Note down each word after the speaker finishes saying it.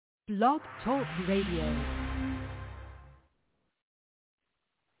Blog Talk Radio.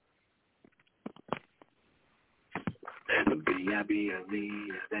 The B-I-B-L-E,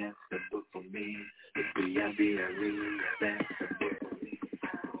 that's the book for me. The B-I-B-L-E, that's the book for me.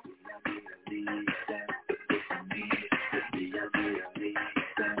 B-I-B-L-E, that's the book for me. The B-I-B-L-E,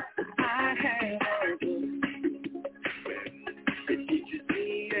 that's the book. I have a book that teaches me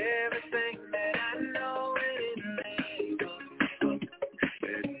everything that I know, and it makes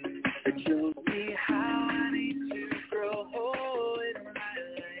it shows me how I need to grow in my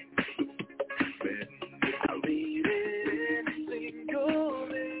life. I read it every single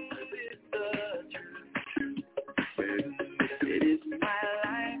day with the truth. It is my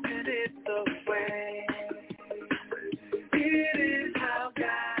life and it's the way. It is how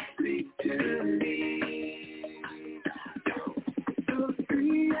God speaks to me. The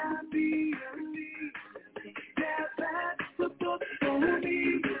B-I-B-L-E, that's the book for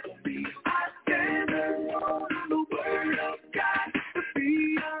me. I stand alone on the word of God. The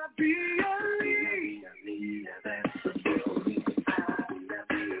B-I-B-L-E, that's the book for me.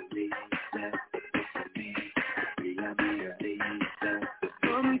 B-I-B-L-E, that's the book for me. B-I-B-L-E, that's the book.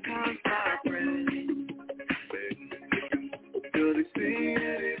 Sometimes I pray, could it see a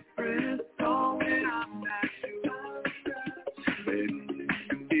difference? Oh, when I'm not sure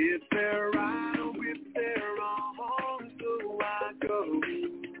if they're right or if they're wrong, so I go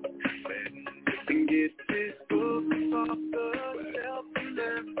and get this book off the shelf and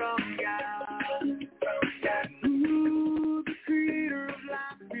learn from God. Who the creator of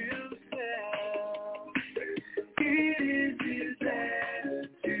life himself. It is his answer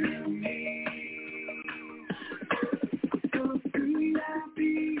to me. So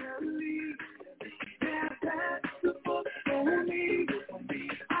B-I-B-L-E, that's the book for me.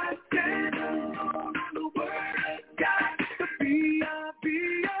 I stand alone on the word of God. The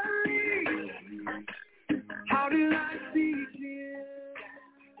B-I-B-L-E. How did I see it?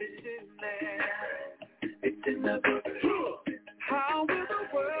 It's in there. It's in the book. How will the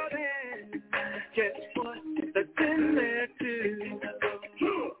world end? Guess what? That's in there too.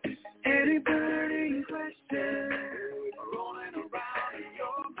 Any burning questions rolling around in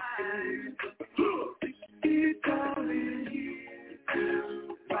your mind, it's all in here to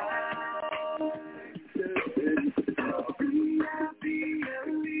find.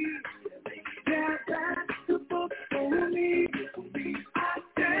 B-I-B-L-E, that's the book for me. I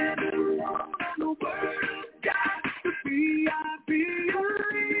stand alone on the word of God. The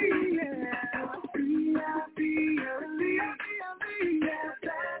B-I-B-L-E, B-I-B-L-E,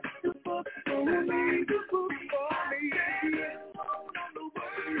 that's the book for me. The book for me. I stand alone on the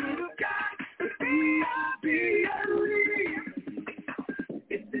word of God. The B-I-B-L-E,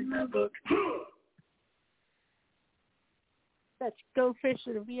 it's in the book. That's Go Fish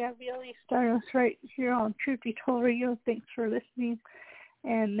at the B-I-B-L-E, starting us right here on Truth Be Told Radio. Thanks for listening.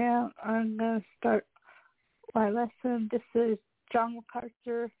 And now I'm going to start my lesson. This is John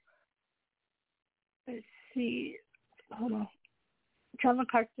MacArthur. Let's see. Hold on. John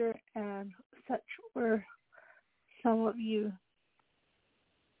MacArthur and such were some of you.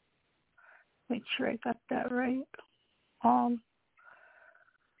 Make sure I got that right.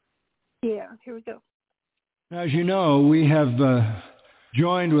 Yeah, here we go. As you know, we have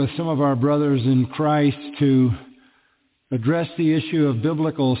joined with some of our brothers in Christ to address the issue of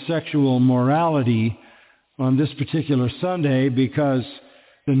biblical sexual morality on this particular Sunday because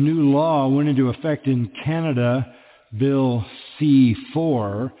the new law went into effect in Canada, Bill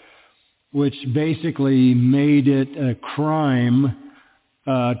C-4, which basically made it a crime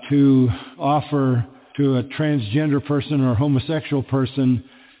to offer to a transgender person or homosexual person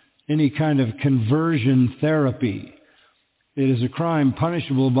any kind of conversion therapy. It is a crime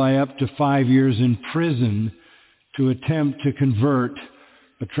punishable by up to 5 years in prison to attempt to convert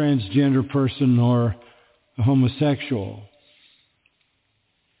a transgender person or a homosexual.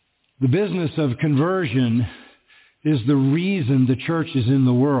 The business of conversion is the reason the church is in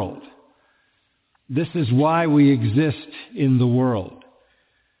the world. This is why we exist in the world.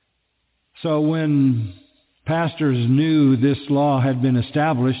 So when pastors knew this law had been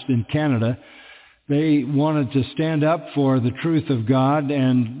established in Canada, they wanted to stand up for the truth of God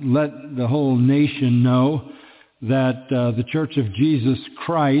and let the whole nation know that the Church of Jesus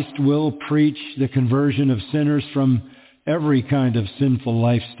Christ will preach the conversion of sinners from every kind of sinful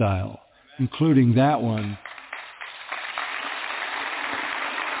lifestyle, including that one.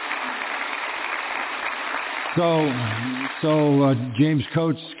 So James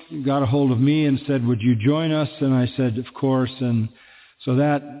Coates got a hold of me and said, would you join us? And I said, of course. And so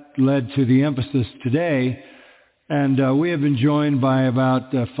that led to the emphasis today. And we have been joined by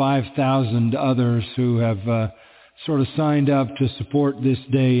about 5,000 others who have sort of signed up to support this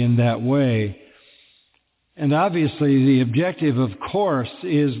day in that way. And obviously the objective, of course,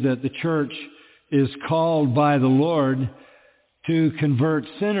 is that the church is called by the Lord to convert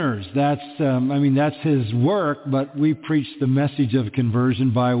sinners. That's His work, but we preach the message of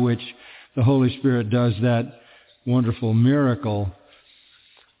conversion by which the Holy Spirit does that wonderful miracle.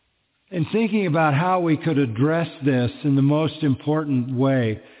 In thinking about how we could address this in the most important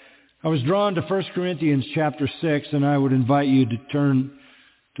way, I was drawn to 1 Corinthians chapter 6, and I would invite you to turn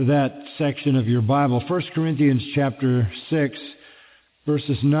to that section of your Bible. 1 Corinthians chapter 6,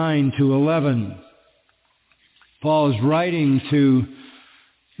 verses 9 to 11. Paul is writing to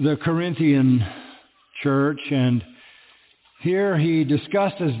the Corinthian church, and here he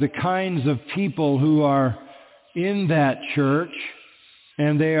discusses the kinds of people who are in that church,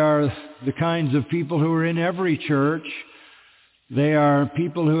 and they are the kinds of people who are in every church. They are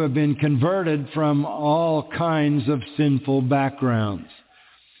people who have been converted from all kinds of sinful backgrounds.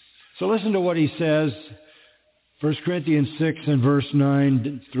 So listen to what he says, 1 Corinthians 6 and verse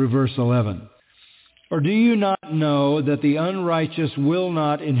 9 through verse 11. Or do you not know that the unrighteous will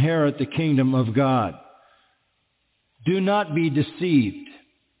not inherit the kingdom of God? Do not be deceived.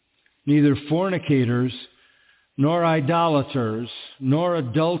 Neither fornicators, nor idolaters, nor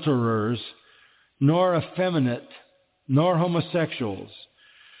adulterers, nor effeminate, nor homosexuals,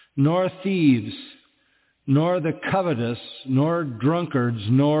 nor thieves, nor the covetous, nor drunkards,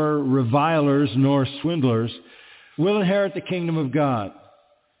 nor revilers, nor swindlers will inherit the kingdom of God.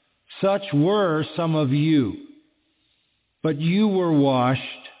 Such were some of you. But you were washed,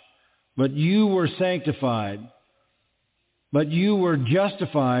 but you were sanctified, but you were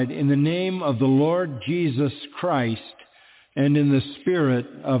justified in the name of the Lord Jesus Christ and in the Spirit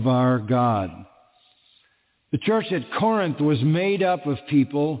of our God. The church at Corinth was made up of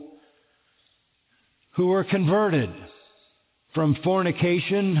people who were converted from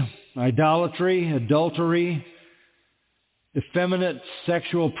fornication, idolatry, adultery, effeminate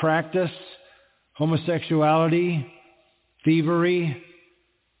sexual practice, homosexuality, thievery,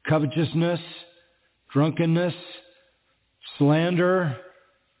 covetousness, drunkenness, slander,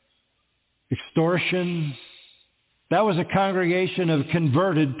 extortion. That was a congregation of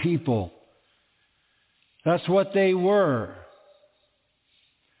converted people. That's what they were.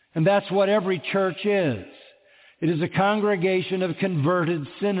 And that's what every church is. It is a congregation of converted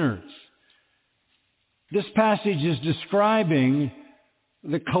sinners. This passage is describing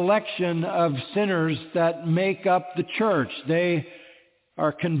the collection of sinners that make up the church. They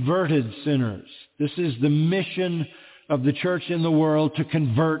are converted sinners. This is the mission of the church in the world, to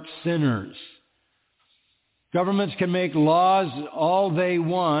convert sinners. Governments can make laws all they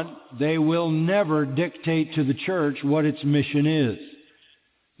want. They will never dictate to the church what its mission is.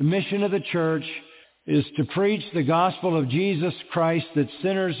 The mission of the church is to preach the gospel of Jesus Christ that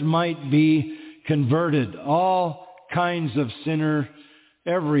sinners might be converted. All kinds of sinner,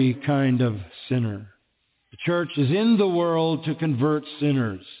 every kind of sinner. The church is in the world to convert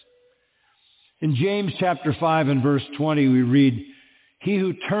sinners. In James chapter 5 and verse 20 we read, "He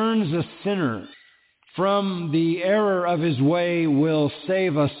who turns a sinner from the error of his way will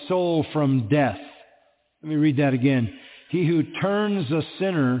save a soul from death." Let me read that again. "He who turns a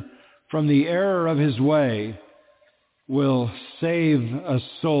sinner from the error of his way will save a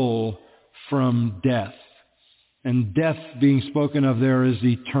soul from death." And death being spoken of there is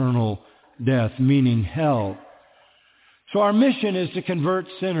eternal death, meaning hell. So our mission is to convert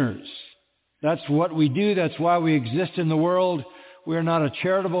sinners. That's what we do. That's why we exist in the world. We are not a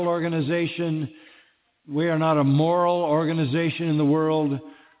charitable organization. We are not a moral organization in the world.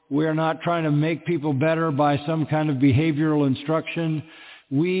 We are not trying to make people better by some kind of behavioral instruction.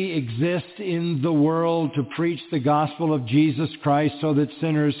 We exist in the world to preach the gospel of Jesus Christ so that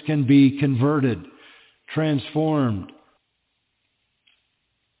sinners can be converted, transformed.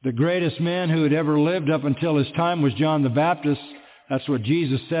 The greatest man who had ever lived up until his time was John the Baptist. That's what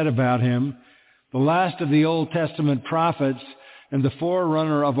Jesus said about him. The last of the Old Testament prophets and the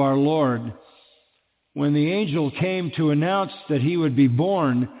forerunner of our Lord. When the angel came to announce that he would be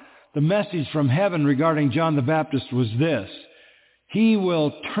born, the message from heaven regarding John the Baptist was this: he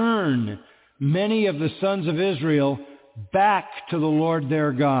will turn many of the sons of Israel back to the Lord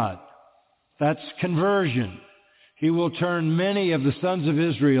their God. That's conversion. He will turn many of the sons of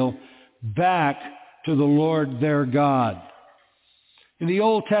Israel back to the Lord their God. In the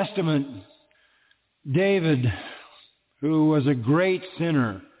Old Testament, David, who was a great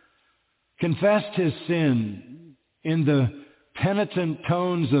sinner, confessed his sin in the penitent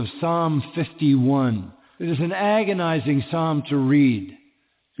tones of Psalm 51. It is an agonizing psalm to read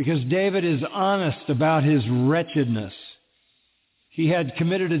because David is honest about his wretchedness. He had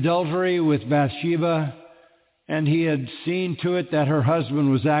committed adultery with Bathsheba, and he had seen to it that her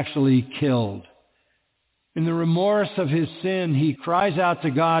husband was actually killed. In the remorse of his sin, he cries out to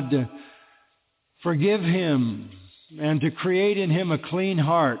God to forgive him and to create in him a clean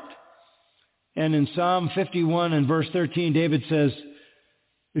heart. And in Psalm 51 and verse 13, David says,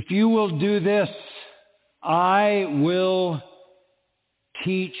 "If you will do this, I will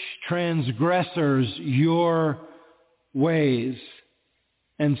teach transgressors your ways,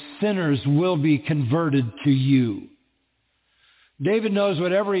 and sinners will be converted to you." David knows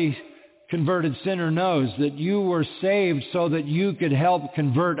what every converted sinner knows, that you were saved so that you could help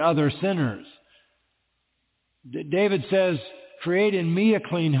convert other sinners. David says, "Create in me a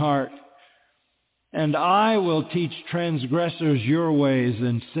clean heart, and I will teach transgressors your ways,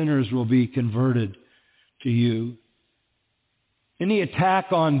 and sinners will be converted to you." Any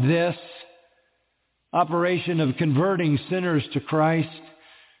attack on this operation of converting sinners to Christ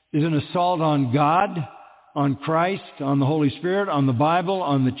is an assault on God, on Christ, on the Holy Spirit, on the Bible,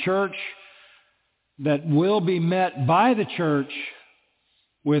 on the church, that will be met by the church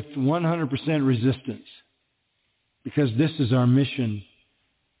with 100% resistance, because this is our mission.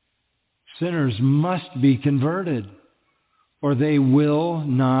 Sinners must be converted, or they will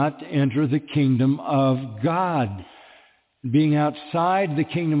not enter the kingdom of God. Being outside the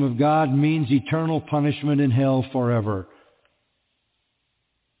kingdom of God means eternal punishment in hell forever.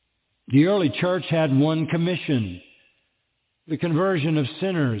 The early church had one commission, the conversion of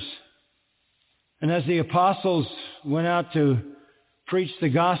sinners. And as the apostles went out to preach the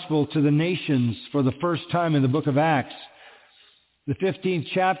gospel to the nations for the first time in the book of Acts, the 15th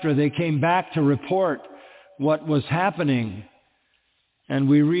chapter, they came back to report what was happening. And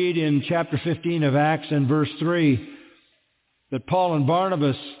we read in chapter 15 of Acts and verse 3 that Paul and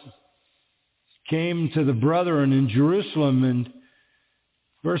Barnabas came to the brethren in Jerusalem, and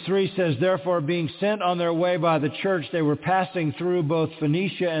verse 3 says, "Therefore, being sent on their way by the church, they were passing through both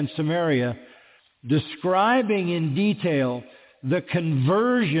Phoenicia and Samaria, describing in detail the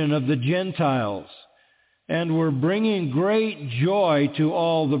conversion of the Gentiles, and were bringing great joy to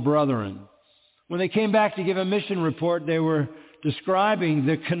all the brethren." When they came back to give a mission report, they were describing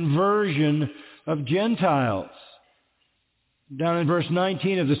the conversion of Gentiles. Down in verse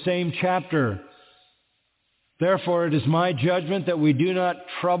 19 of the same chapter, "Therefore it is my judgment that we do not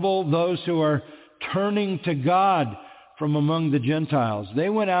trouble those who are turning to God from among the Gentiles." They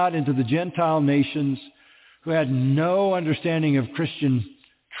went out into the Gentile nations who had no understanding of Christian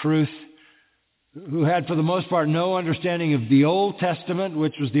truth, who had for the most part no understanding of the Old Testament,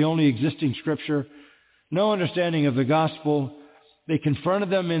 which was the only existing scripture, no understanding of the gospel. They confronted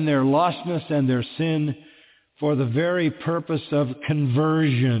them in their lostness and their sin for the very purpose of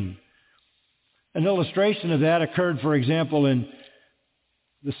conversion. An illustration of that occurred, for example, in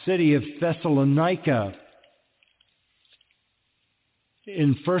the city of Thessalonica.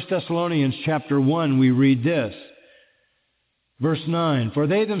 In 1 Thessalonians chapter 1, we read this, verse 9, "For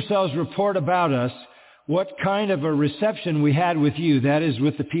they themselves report about us what kind of a reception we had with you," that is,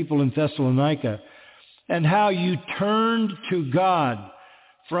 with the people in Thessalonica, "and how you turned to God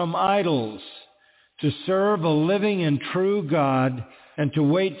from idols to serve a living and true God, and to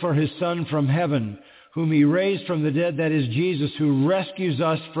wait for his Son from heaven, whom he raised from the dead, that is Jesus, who rescues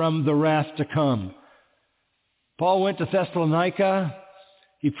us from the wrath to come." Paul went to Thessalonica.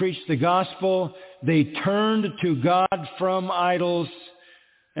 He preached the gospel. They turned to God from idols,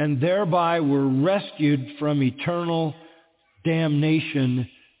 and thereby were rescued from eternal damnation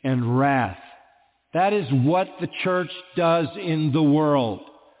and wrath. That is what the church does in the world.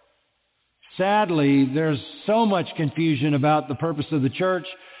 Sadly, there's so much confusion about the purpose of the church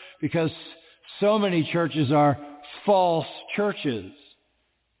because so many churches are false churches.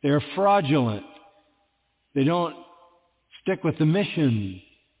 They're fraudulent. They don't stick with the mission.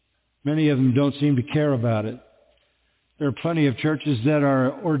 Many of them don't seem to care about it. There are plenty of churches that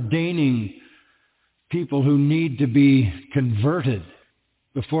are ordaining people who need to be converted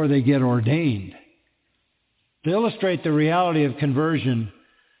before they get ordained. To illustrate the reality of conversion,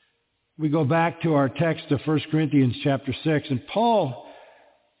 we go back to our text of 1 Corinthians chapter 6, and Paul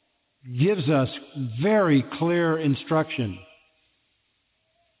gives us very clear instruction.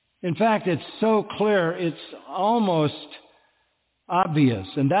 In fact, it's so clear, it's almost obvious.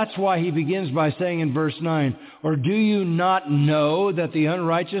 And that's why he begins by saying in verse 9, "Or do you not know that the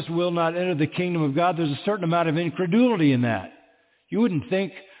unrighteous will not enter the kingdom of God?" There's a certain amount of incredulity in that. You wouldn't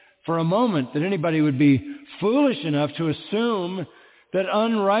think for a moment that anybody would be foolish enough to assume that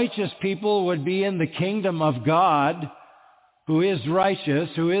unrighteous people would be in the kingdom of God, who is righteous,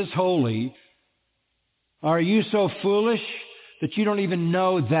 who is holy. Are you so foolish that you don't even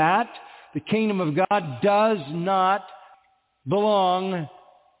know that? The kingdom of God does not belong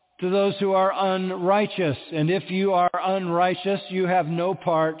to those who are unrighteous. And if you are unrighteous, you have no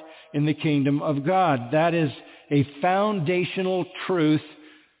part in the kingdom of God. That is a foundational truth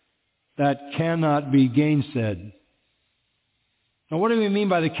that cannot be gainsaid. Now, what do we mean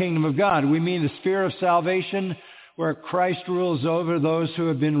by the kingdom of God? We mean the sphere of salvation where Christ rules over those who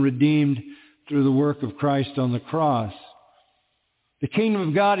have been redeemed through the work of Christ on the cross. The kingdom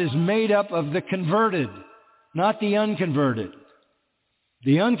of God is made up of the converted, not the unconverted.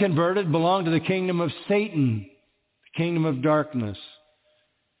 The unconverted belong to the kingdom of Satan, the kingdom of darkness.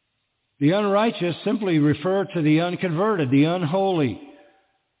 The unrighteous simply refer to the unconverted, the unholy.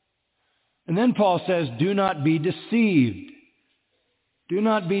 And then Paul says, do not be deceived. Do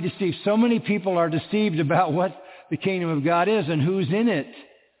not be deceived. So many people are deceived about what the kingdom of God is and who's in it.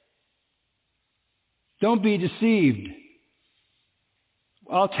 Don't be deceived.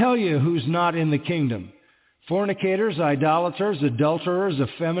 I'll tell you who's not in the kingdom. Fornicators, idolaters, adulterers,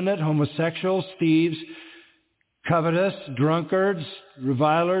 effeminate, homosexuals, thieves, covetous, drunkards,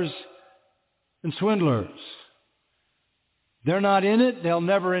 revilers, and swindlers. They're not in it, they'll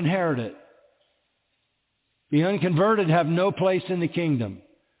never inherit it. The unconverted have no place in the kingdom.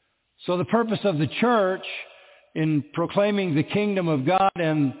 So the purpose of the church in proclaiming the kingdom of God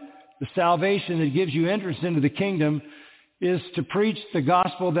and the salvation that gives you entrance into the kingdom is to preach the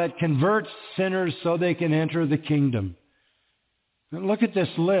gospel that converts sinners so they can enter the kingdom. And look at this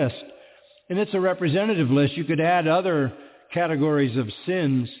list. And it's a representative list. You could add other categories of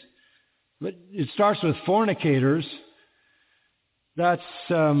sins. But it starts with fornicators. That's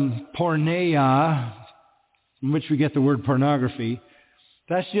porneia, from which we get the word pornography.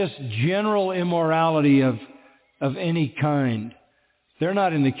 That's just general immorality of any kind. They're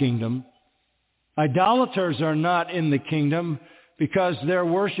not in the kingdom. Idolaters are not in the kingdom because they're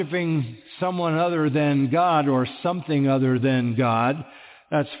worshiping someone other than God or something other than God.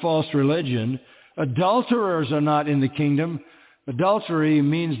 That's false religion. Adulterers are not in the kingdom. Adultery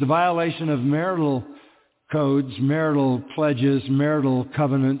means the violation of marital codes, marital pledges, marital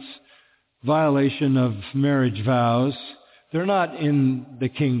covenants, violation of marriage vows. They're not in the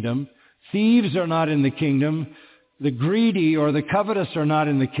kingdom. Thieves are not in the kingdom. The greedy or the covetous are not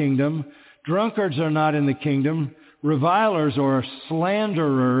in the kingdom. Drunkards are not in the kingdom. Revilers or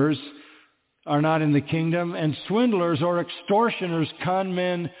slanderers are not in the kingdom. And swindlers or extortioners, con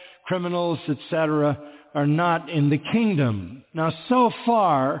men, criminals, etc., are not in the kingdom. Now, so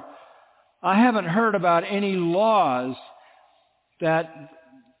far, I haven't heard about any laws that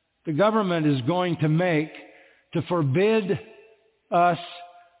the government is going to make to forbid us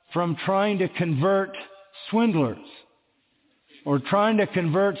from trying to convert swindlers or trying to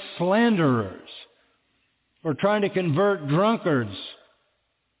convert slanderers or trying to convert drunkards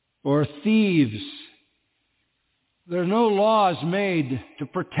or thieves. There are no laws made to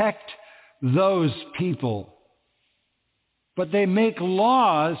protect those people. But they make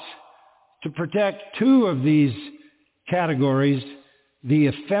laws to protect two of these categories, the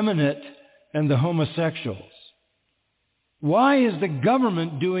effeminate and the homosexuals. Why is the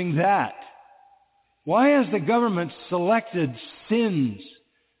government doing that? Why has the government selected sins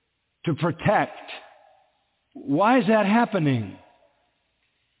to protect? Why is that happening?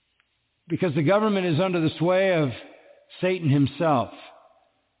 Because the government is under the sway of Satan himself.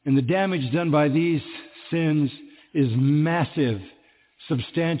 And the damage done by these sins is massive,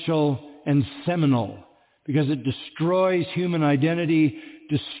 substantial, and seminal, because it destroys human identity,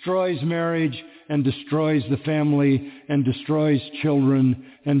 destroys marriage, and destroys the family, and destroys children,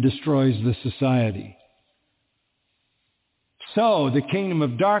 and destroys the society. So the kingdom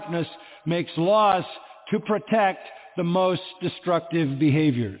of darkness makes laws to protect the most destructive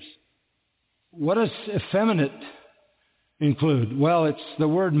behaviors. What does effeminate include? Well, it's the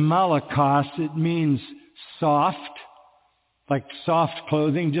word malakos. It means soft, like soft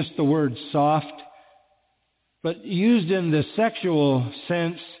clothing, just the word soft. But used in the sexual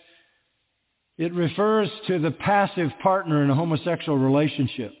sense, it refers to the passive partner in a homosexual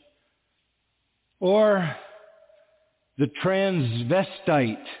relationship, or the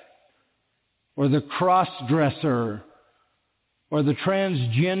transvestite, or the cross-dresser, or the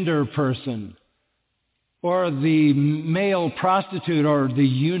transgender person, or the male prostitute, or the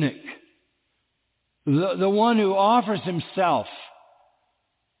eunuch. The one who offers himself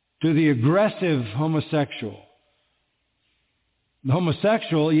to the aggressive homosexual. The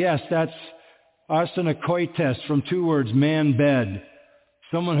homosexual, yes, that's arsenokoites, from two words, man bed.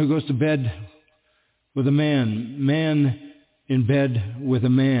 someone who goes to bed with a man in bed with a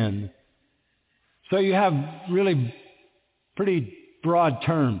man. So you have really pretty broad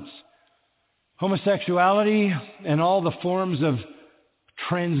terms. Homosexuality and all the forms of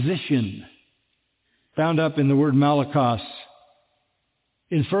transition found up in the word malakos.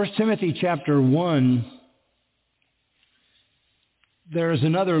 In 1 Timothy chapter 1, there's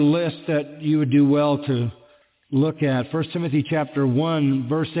another list that you would do well to look at. 1 Timothy chapter 1,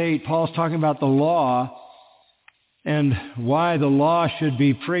 verse 8, Paul's talking about the law and why the law should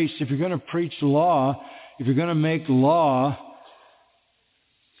be preached. If you're going to preach law, if you're going to make law,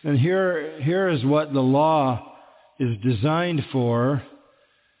 then here is what the law is designed for.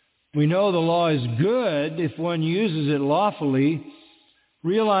 We know the law is good if one uses it lawfully,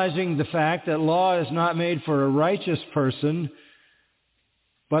 realizing the fact that law is not made for a righteous person,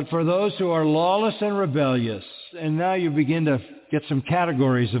 but for those who are lawless and rebellious. And now you begin to get some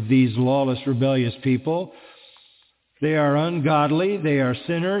categories of these lawless, rebellious people. They are ungodly, they are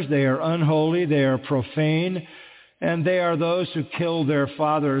sinners, they are unholy, they are profane, and they are those who kill their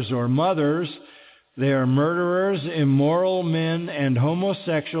fathers or mothers. They are murderers, immoral men, and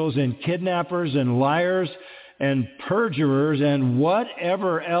homosexuals, and kidnappers, and liars, and perjurers, and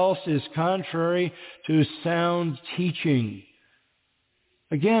whatever else is contrary to sound teaching.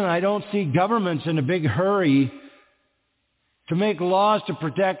 Again, I don't see governments in a big hurry to make laws to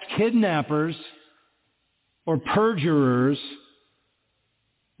protect kidnappers or perjurers.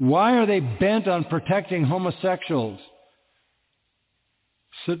 Why are they bent on protecting homosexuals?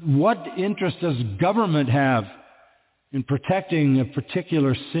 So what interest does government have in protecting a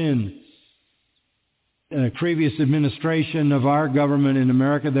particular sin? In a previous administration of our government in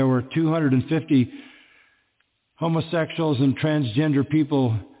America, there were 250 homosexuals and transgender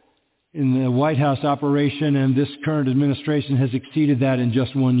people in the White House operation, and this current administration has exceeded that in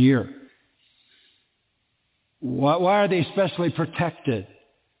just 1 year. Why are they specially protected?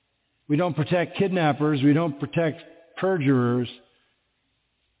 We don't protect kidnappers. We don't protect perjurers.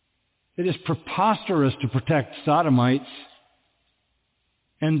 It is preposterous to protect sodomites,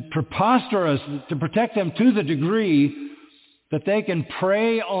 and preposterous to protect them to the degree that they can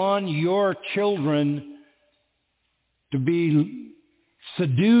prey on your children to be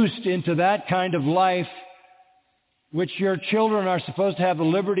seduced into that kind of life which your children are supposed to have the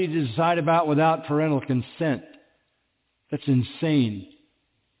liberty to decide about without parental consent. That's insane.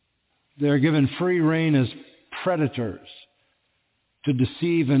 They're given free rein as predators to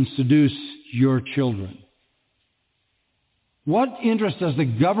deceive and seduce your children. What interest does the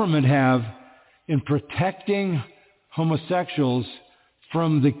government have in protecting homosexuals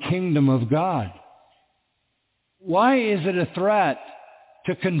from the kingdom of God? Why is it a threat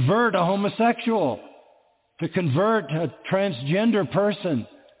to convert a homosexual, to convert a transgender person?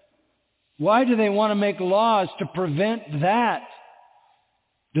 Why do they want to make laws to prevent that?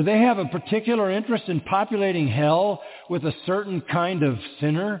 Do they have a particular interest in populating hell with a certain kind of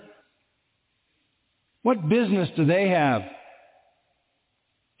sinner? What business do they have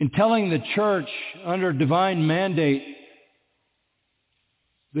in telling the church under divine mandate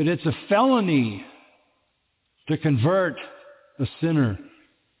that it's a felony to convert a sinner?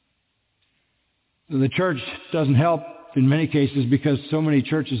 The church doesn't help in many cases because so many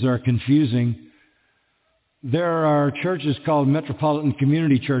churches are confusing. There are churches called Metropolitan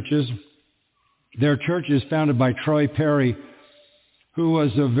Community Churches. They're churches founded by Troy Perry, who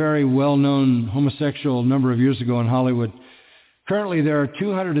was a very well-known homosexual a number of years ago in Hollywood. Currently, there are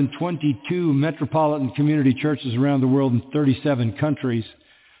 222 Metropolitan Community Churches around the world in 37 countries.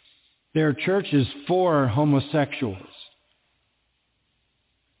 They are churches for homosexuals.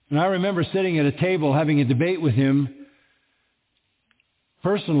 And I remember sitting at a table having a debate with him,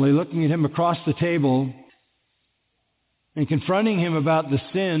 personally looking at him across the table and confronting him about the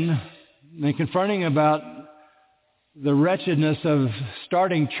sin and confronting about the wretchedness of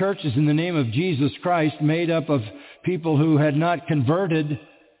starting churches in the name of Jesus Christ made up of people who had not converted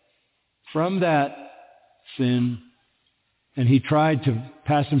from that sin. And he tried to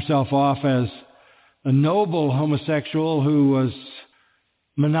pass himself off as a noble homosexual who was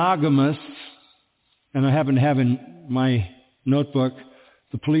monogamous. And I happen to have in my notebook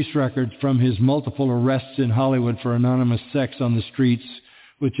the police record from his multiple arrests in Hollywood for anonymous sex on the streets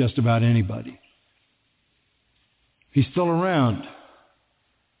with just about anybody. He's still around.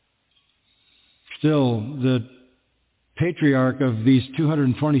 Still the patriarch of these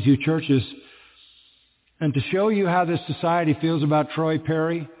 222 churches. And to show you how this society feels about Troy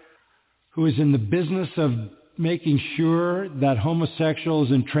Perry, who is in the business of making sure that homosexuals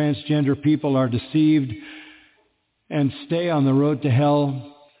and transgender people are deceived and stay on the road to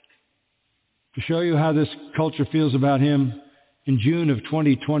hell. To show you how this culture feels about him, in June of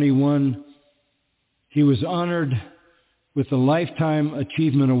 2021, he was honored with the Lifetime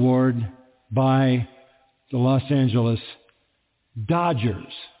Achievement Award by the Los Angeles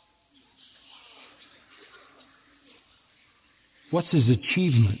Dodgers. What's his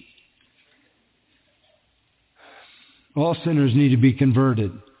achievement? All sinners need to be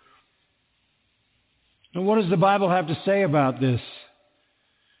converted. And what does the Bible have to say about this?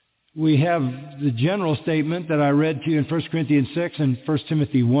 We have the general statement that I read to you in 1 Corinthians 6 and 1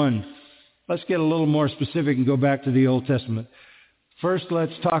 Timothy 1. Let's get a little more specific and go back to the Old Testament. First,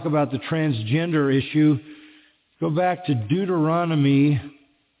 let's talk about the transgender issue. Go back to Deuteronomy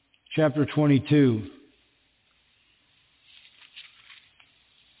chapter 22.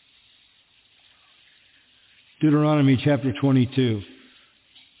 Deuteronomy chapter 22,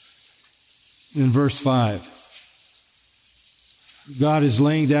 in verse 5. God is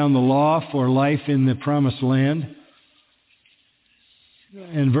laying down the law for life in the promised land.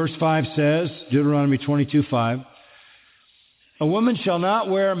 And verse 5 says, Deuteronomy 22:5, a woman shall not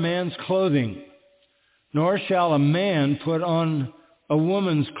wear man's clothing, nor shall a man put on a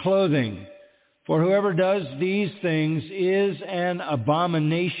woman's clothing. For whoever does these things is an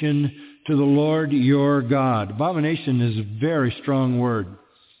abomination to the Lord your God. Abomination is a very strong word.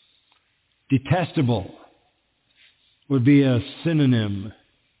 Detestable would be a synonym.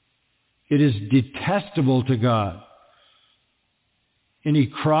 It is detestable to God. Any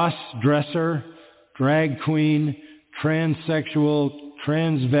cross-dresser, drag queen, transsexual,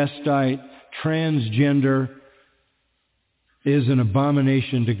 transvestite, transgender is an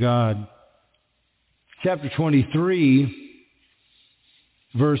abomination to God. Chapter 23,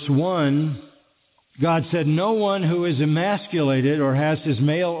 verse 1, God said, no one who is emasculated or has his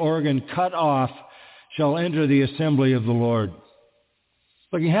male organ cut off shall enter the assembly of the Lord.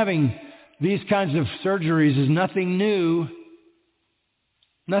 Look, having these kinds of surgeries is nothing new.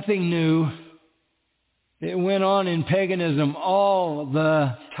 Nothing new. It went on in paganism all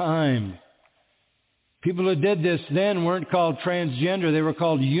the time. People who did this then weren't called transgender. They were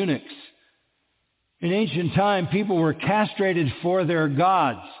called eunuchs. In ancient time, people were castrated for their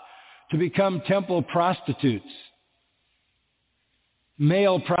gods to become temple prostitutes.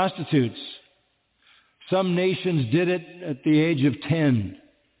 Male prostitutes. Some nations did it at the age of 10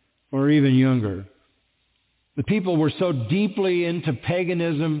 or even younger. The people were so deeply into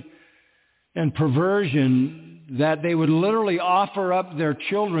paganism and perversion that they would literally offer up their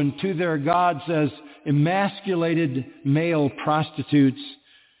children to their gods as emasculated male prostitutes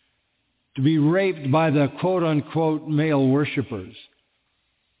to be raped by the quote-unquote male worshipers.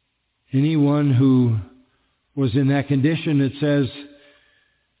 Anyone who was in that condition, it says,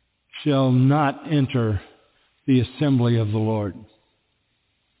 shall not enter the assembly of the Lord.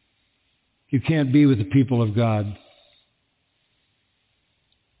 You can't be with the people of God.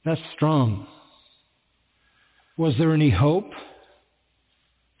 That's strong. Was there any hope?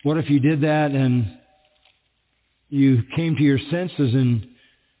 What if you did that and you came to your senses and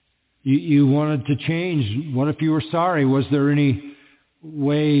you wanted to change? What if you were sorry? Was there any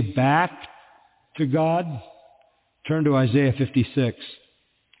way back to God? Turn to Isaiah 56.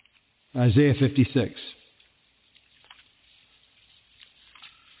 Isaiah 56.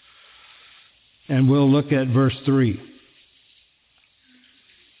 And we'll look at verse 3.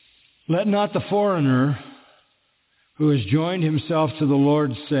 Let not the foreigner who has joined himself to the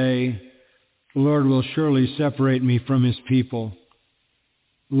Lord say, the Lord will surely separate me from his people.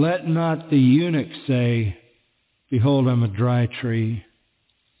 Let not the eunuch say, behold, I'm a dry tree.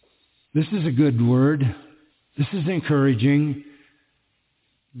 This is a good word. This is encouraging.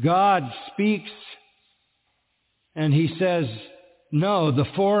 God speaks and he says, no, the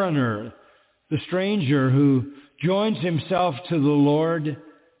foreigner, the stranger who joins himself to the Lord,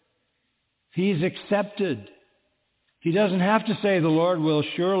 he's accepted. He doesn't have to say, the Lord will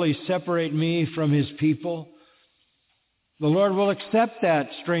surely separate me from his people. The Lord will accept that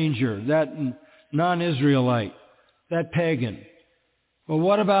stranger, that non-Israelite, that pagan. Well,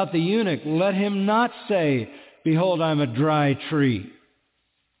 what about the eunuch? Let him not say, behold, I'm a dry tree.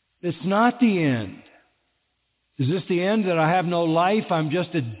 It's not the end. Is this the end, that I have no life? I'm just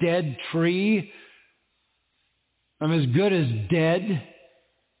a dead tree? I'm as good as dead?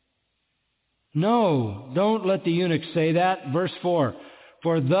 No, don't let the eunuch say that. Verse 4,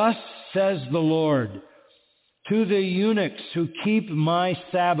 for thus says the Lord, to the eunuchs who keep my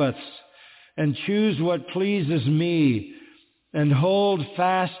Sabbaths and choose what pleases me and hold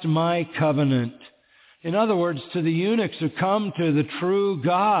fast my covenant. In other words, to the eunuchs who come to the true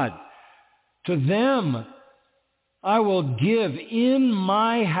God, to them I will give in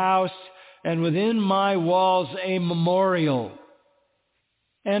my house and within my walls a memorial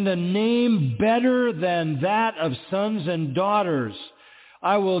and a name better than that of sons and daughters.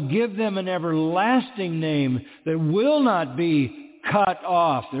 I will give them an everlasting name that will not be cut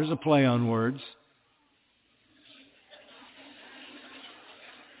off. There's a play on words.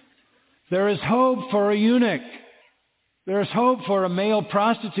 There is hope for a eunuch. There's hope for a male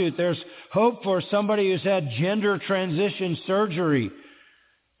prostitute. There's hope for somebody who's had gender transition surgery.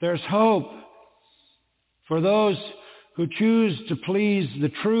 There's hope for those who choose to please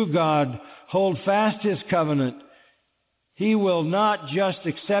the true God, hold fast His covenant. He will not just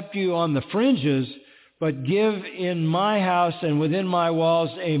accept you on the fringes, but give in my house and within my walls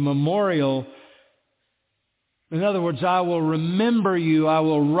a memorial. In other words, I will remember you. I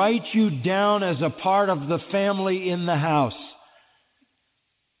will write you down as a part of the family in the house.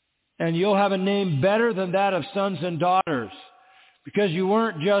 And you'll have a name better than that of sons and daughters, because you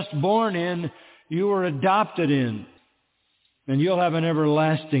weren't just born in, you were adopted in. And you'll have an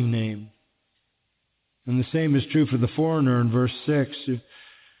everlasting name. And the same is true for the foreigner in verse 6,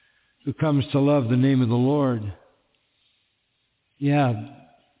 who comes to love the name of the Lord. Yeah,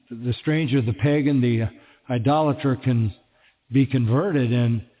 the stranger, the pagan, the idolater can be converted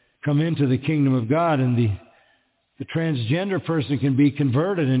and come into the kingdom of God, and the transgender person can be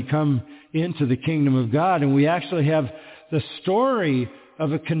converted and come into the kingdom of God. And we actually have the story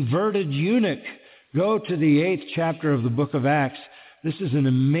of a converted eunuch. Go to the 8th chapter of the book of Acts. This is an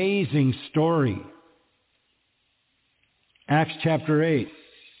amazing story. Acts chapter 8.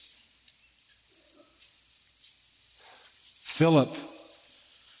 Philip,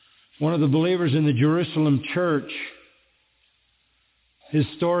 one of the believers in the Jerusalem church, his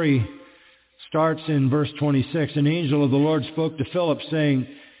story starts in verse 26. An angel of the Lord spoke to Philip, saying,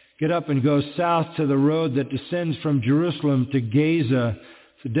 "Get up and go south to the road that descends from Jerusalem to Gaza,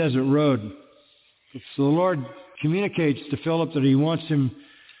 the desert road." So the Lord communicates to Philip that he wants him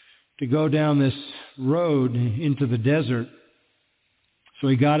to go down this road into the desert. So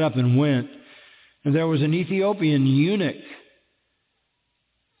he got up and went. And there was an Ethiopian eunuch.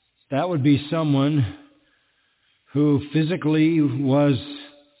 That would be someone who physically was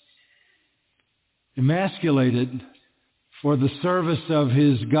emasculated for the service of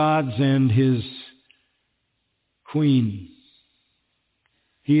his gods and his queen.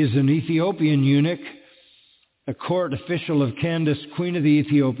 He is an Ethiopian eunuch, a court official of Candace, queen of the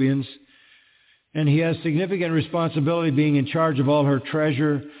Ethiopians, and he has significant responsibility being in charge of all her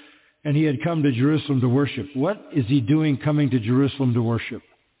treasure, and he had come to Jerusalem to worship. What is he doing coming to Jerusalem to worship?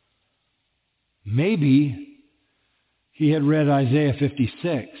 Maybe he had read Isaiah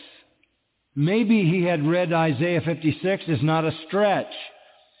 56. Maybe he had read Isaiah 56 is not a stretch.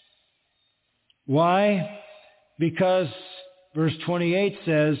 Why? Because verse 28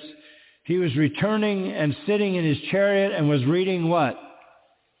 says, he was returning and sitting in his chariot and was reading what?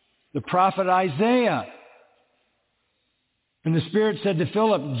 The prophet Isaiah. And the Spirit said to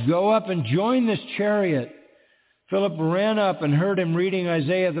Philip, "Go up and join this chariot." Philip ran up and heard him reading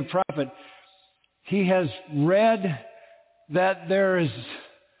Isaiah the prophet. He has read that there is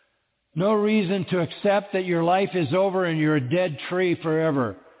no reason to accept that your life is over and you're a dead tree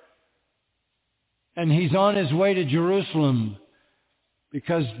forever. And he's on his way to Jerusalem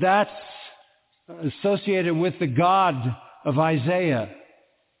because that's associated with the God of Isaiah.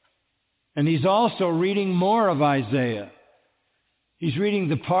 And he's also reading more of Isaiah. He's reading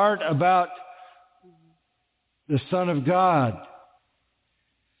the part about the Son of God.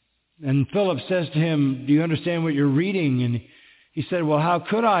 And Philip says to him, "Do you understand what you're reading?" And he said, "Well, how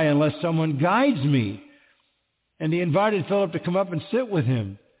could I unless someone guides me?" And he invited Philip to come up and sit with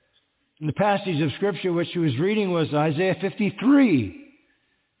him. And the passage of Scripture which he was reading was Isaiah 53.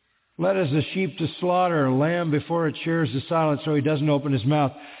 "Led as a sheep to slaughter, a lamb before it shears is silent, so he doesn't open his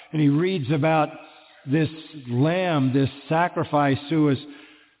mouth." And he reads about this lamb, this sacrifice who was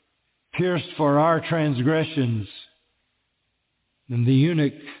pierced for our transgressions. And the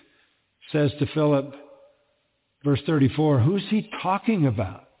eunuch says to Philip, verse 34, "Who's he talking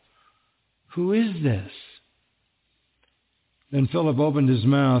about? Who is this?" Then Philip opened his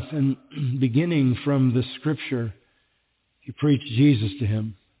mouth, and beginning from the Scripture, he preached Jesus to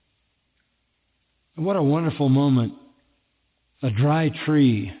him. And what a wonderful moment. A dry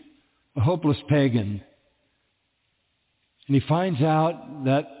tree, a hopeless pagan. And he finds out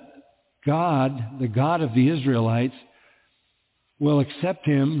that God, the God of the Israelites, will accept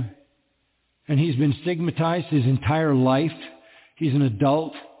him. And he's been stigmatized his entire life. He's an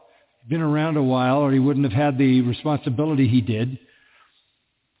adult. He's been around a while, or he wouldn't have had the responsibility he did.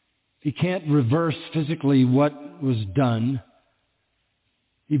 He can't reverse physically what was done.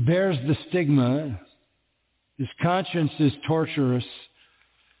 He bears the stigma. His conscience is torturous.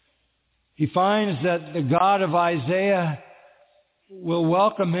 He finds that the God of Isaiah will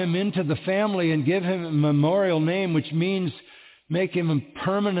welcome him into the family and give him a memorial name, which means make him a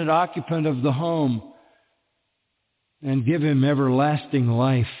permanent occupant of the home and give him everlasting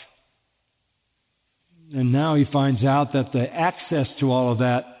life. And now he finds out that the access to all of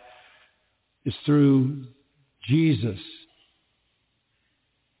that is through Jesus.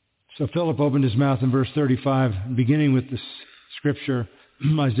 So Philip opened his mouth in verse 35, beginning with this scripture,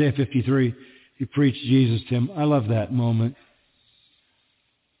 Isaiah 53. He preached Jesus to him. I love that moment.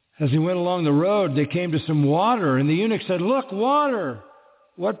 As he went along the road, they came to some water, and the eunuch said, "Look, water!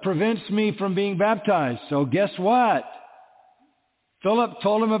 What prevents me from being baptized?" So guess what? Philip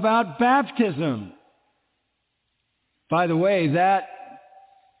told him about baptism. By the way, that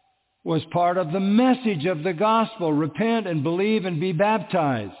was part of the message of the gospel. Repent and believe and be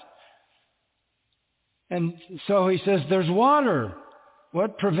baptized. And so he says, there's water.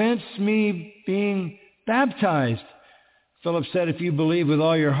 What prevents me being baptized? Philip said, if you believe with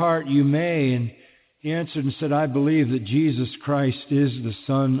all your heart, you may. And he answered and said, I believe that Jesus Christ is the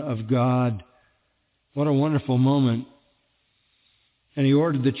Son of God. What a wonderful moment. And he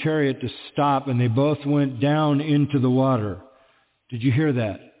ordered the chariot to stop, and they both went down into the water. Did you hear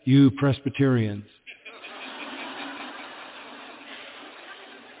that, you Presbyterians?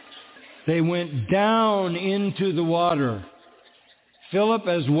 They went down into the water. Philip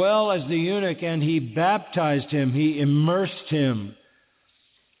as well as the eunuch, and he baptized him. He immersed him.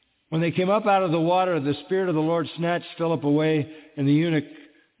 When they came up out of the water, the Spirit of the Lord snatched Philip away, and the eunuch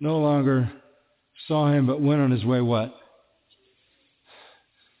no longer saw him, but went on his way what?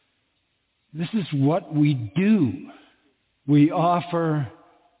 This is what we do. We offer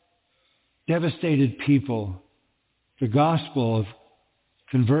devastated people the gospel of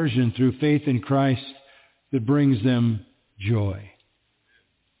conversion through faith in Christ that brings them joy.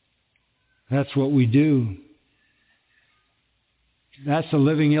 That's what we do. That's a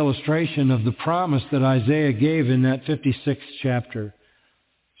living illustration of the promise that Isaiah gave in that 56th chapter.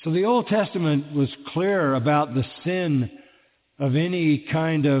 So the Old Testament was clear about the sin of any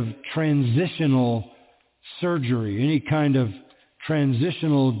kind of transitional surgery, any kind of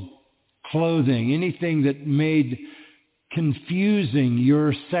transitional clothing, anything that made confusing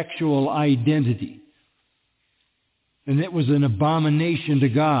your sexual identity. And it was an abomination to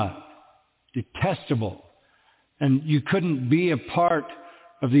God, detestable. And you couldn't be a part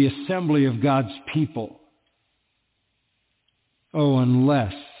of the assembly of God's people. Oh,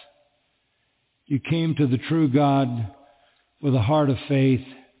 unless you came to the true God with a heart of faith,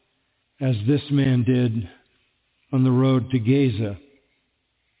 as this man did on the road to Gaza.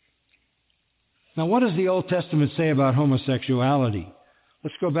 Now, what does the Old Testament say about homosexuality?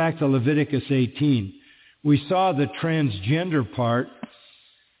 Let's go back to Leviticus 18. We saw the transgender part,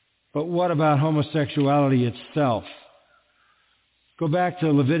 but what about homosexuality itself? Go back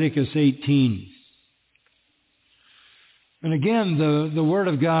to Leviticus 18. And again, the Word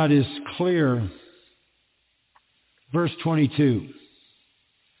of God is clear. Verse 22.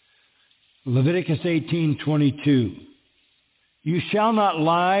 Leviticus 18:22. You shall not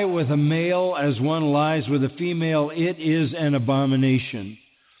lie with a male as one lies with a female. It is an abomination.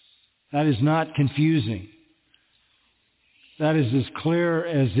 That is not confusing. That is as clear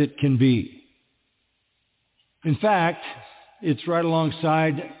as it can be. In fact, it's right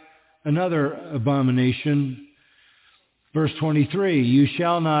alongside another abomination. Verse 23, you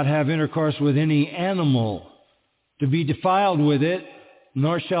shall not have intercourse with any animal to be defiled with it,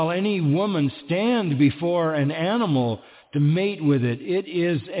 nor shall any woman stand before an animal to mate with it. It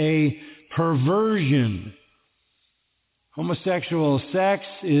is a perversion. Homosexual sex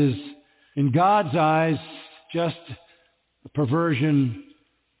is, in God's eyes, just a perversion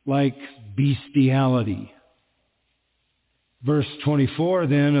like bestiality. Verse 24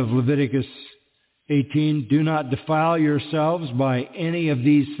 then of Leviticus 18, do not defile yourselves by any of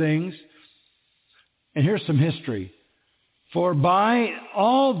these things. And here's some history. For by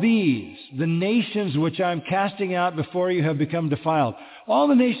all these, the nations which I'm casting out before you have become defiled. All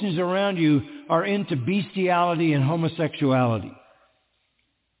the nations around you are into bestiality and homosexuality.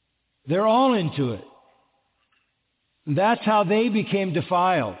 They're all into it. And that's how they became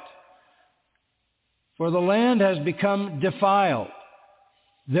defiled. For the land has become defiled.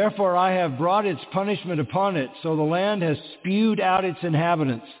 Therefore I have brought its punishment upon it. So the land has spewed out its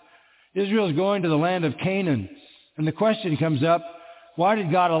inhabitants. Israel is going to the land of Canaan. And the question comes up, why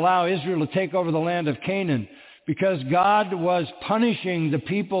did God allow Israel to take over the land of Canaan? because God was punishing the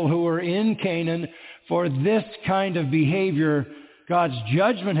people who were in Canaan for this kind of behavior. God's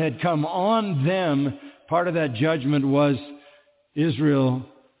judgment had come on them. Part of that judgment was Israel,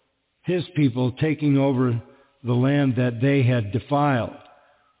 his people, taking over the land that they had defiled.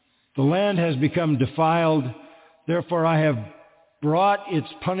 The land has become defiled, therefore I have brought its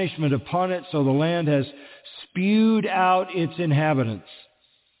punishment upon it, so the land has spewed out its inhabitants.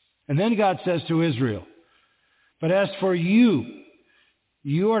 And then God says to Israel, but as for you,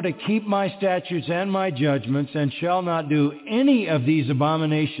 you are to keep my statutes and my judgments, and shall not do any of these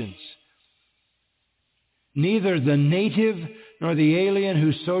abominations. Neither the native nor the alien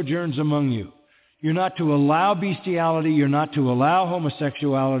who sojourns among you. You're not to allow bestiality. You're not to allow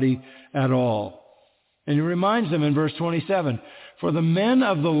homosexuality at all. And he reminds them in verse 27, for the men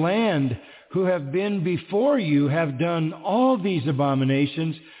of the land who have been before you have done all these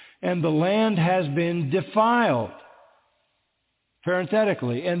abominations, and the land has been defiled.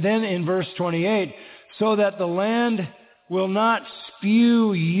 Parenthetically. And then in verse 28, so that the land will not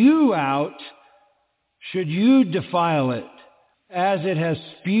spew you out, should you defile it, as it has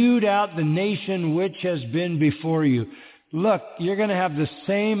spewed out the nation which has been before you. Look, you're going to have the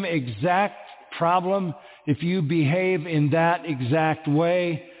same exact problem if you behave in that exact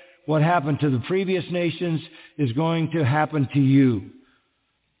way. What happened to the previous nations is going to happen to you.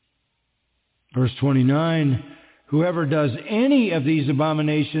 Verse 29, whoever does any of these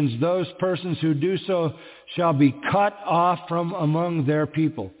abominations, those persons who do so shall be cut off from among their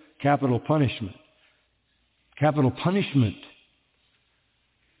people. Capital punishment. Capital punishment.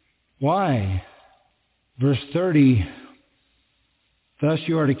 Why? Verse 30, thus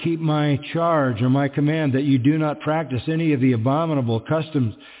you are to keep my charge or my command that you do not practice any of the abominable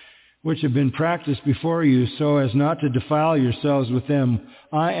customs which have been practiced before you, so as not to defile yourselves with them.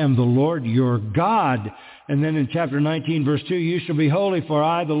 I am the Lord your God. And then in chapter 19, verse 2, you shall be holy, for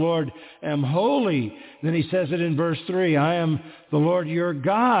I, the Lord, am holy. Then he says it in verse 3, I am the Lord your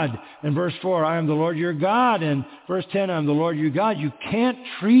God. And verse 4, I am the Lord your God. And verse 10, I am the Lord your God. You can't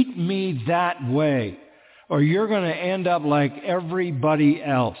treat me that way, or you're going to end up like everybody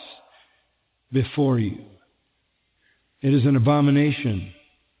else before you. It is an abomination.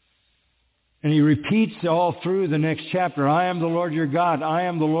 And he repeats all through the next chapter, I am the Lord your God. I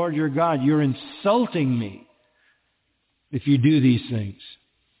am the Lord your God. You're insulting me if you do these things.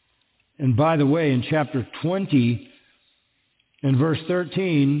 And by the way, in chapter 20 and verse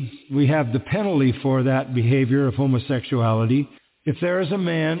 13, we have the penalty for that behavior of homosexuality. If there is a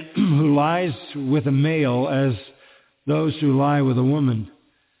man who lies with a male as those who lie with a woman,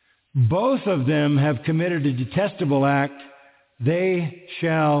 both of them have committed a detestable act, they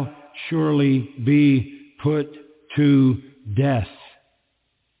shall surely be put to death.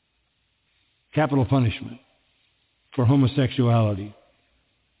 Capital punishment for homosexuality.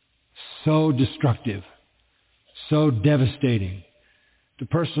 So destructive, so devastating to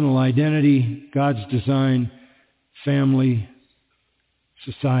personal identity, God's design, family,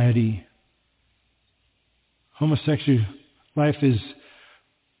 society. Homosexual life is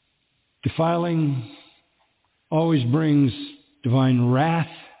defiling, always brings divine wrath.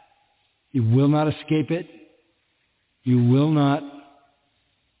 You will not escape it. You will not.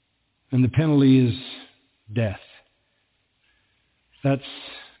 And the penalty is death. That's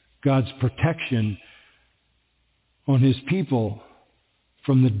God's protection on his people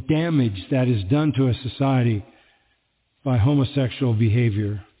from the damage that is done to a society by homosexual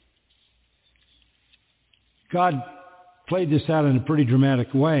behavior. God played this out in a pretty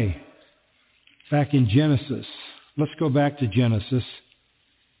dramatic way back in Genesis. Let's go back to Genesis.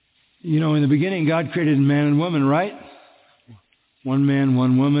 You know, in the beginning, God created man and woman, right? One man,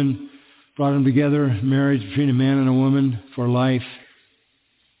 one woman, brought them together, marriage between a man and a woman for life.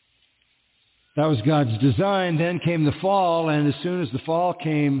 That was God's design. Then came the fall, and as soon as the fall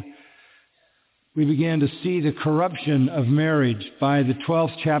came, we began to see the corruption of marriage. By the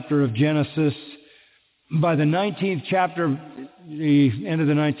 12th chapter of Genesis, by the 19th chapter, the end of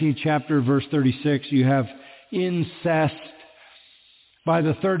the 19th chapter, verse 36, you have incest. By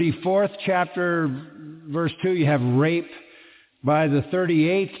the 34th chapter, verse 2, you have rape. By the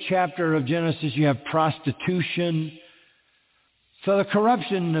 38th chapter of Genesis, you have prostitution. So the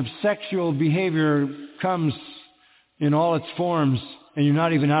corruption of sexual behavior comes in all its forms, and you're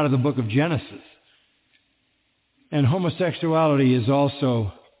not even out of the book of Genesis. And homosexuality is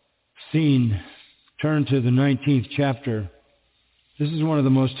also seen. Turn to the 19th chapter. This is one of the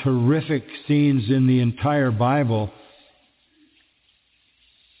most horrific scenes in the entire Bible.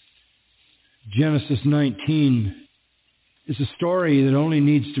 Genesis 19 is a story that only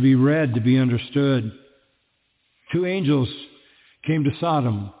needs to be read to be understood. 2 angels came to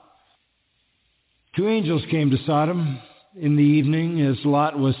Sodom. 2 angels came to Sodom in the evening as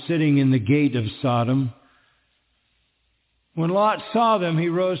Lot was sitting in the gate of Sodom. When Lot saw them, he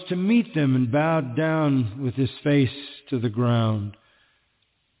rose to meet them and bowed down with his face to the ground.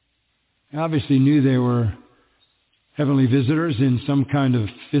 He obviously knew they were heavenly visitors in some kind of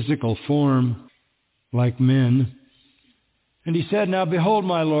physical form, like men. And he said, "Now behold,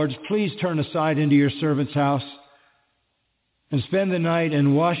 my lords, please turn aside into your servant's house and spend the night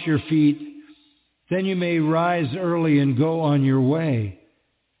and wash your feet. Then you may rise early and go on your way."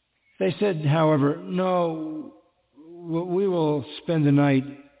 They said, however, "No, we will spend the night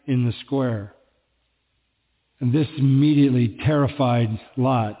in the square." And this immediately terrified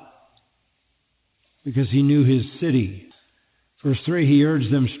Lot, because he knew his city. Verse 3, he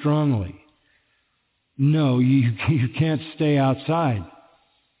urged them strongly, "No, you can't stay outside."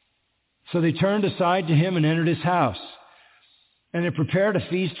 So they turned aside to him and entered his house. And he prepared a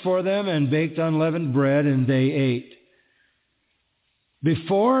feast for them and baked unleavened bread, and they ate.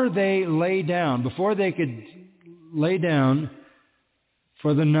 Before they could lay down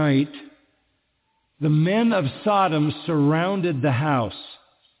for the night, the men of Sodom surrounded the house,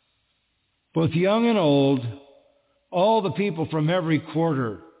 both young and old, all the people from every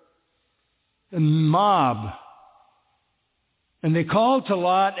quarter, the mob. And they called to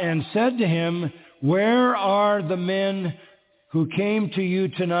Lot and said to him, "Where are the men who came to you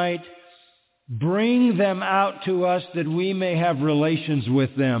tonight? Bring them out to us that we may have relations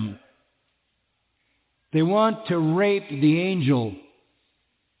with them." They want to rape the angel.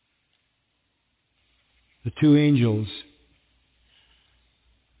 The 2 angels.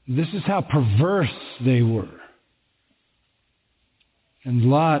 This is how perverse they were. And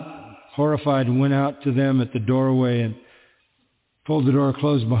Lot, horrified, went out to them at the doorway and pulled the door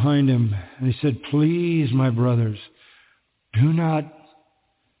closed behind him. And he said, "Please, my brothers, do not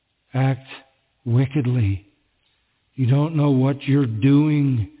act wickedly. You don't know what you're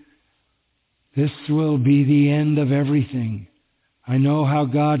doing. This will be the end of everything. I know how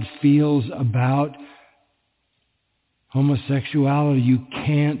God feels about homosexuality. You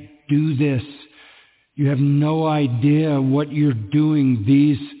can't do this. You have no idea what you're doing.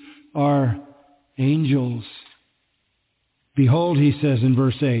 These are angels." Behold, he says in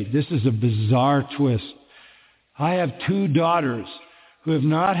verse 8, this is a bizarre twist. "I have 2 daughters who have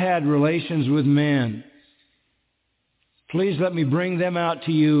not had relations with man. Please let me bring them out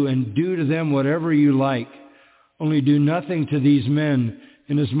to you and do to them whatever you like. Only do nothing to these men,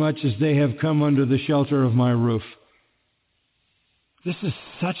 inasmuch as they have come under the shelter of my roof." This is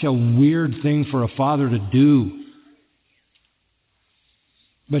such a weird thing for a father to do.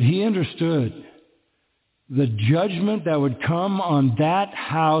 But he understood the judgment that would come on that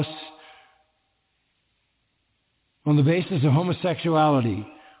house on the basis of homosexuality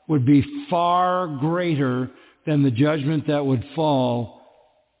would be far greater than the judgment that would fall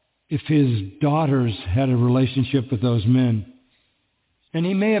if his daughters had a relationship with those men. And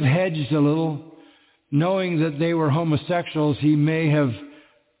he may have hedged a little. Knowing that they were homosexuals, he may have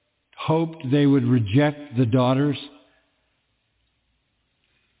hoped they would reject the daughters.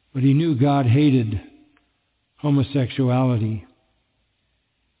 But he knew God hated homosexuality.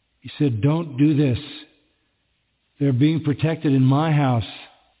 He said, "Don't do this. They're being protected in my house.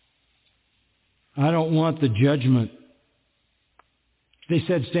 I don't want the judgment." They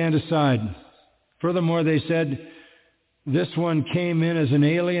said, "Stand aside." Furthermore, they said, "This one came in as an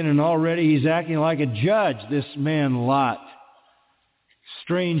alien, and already he's acting like a judge, this man Lot.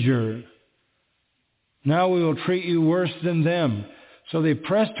 Stranger. Now we will treat you worse than them." So they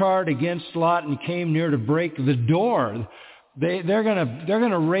pressed hard against Lot and came near to break the door. They're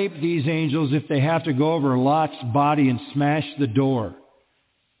gonna rape these angels if they have to go over Lot's body and smash the door.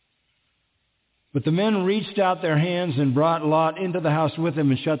 But the men reached out their hands and brought Lot into the house with them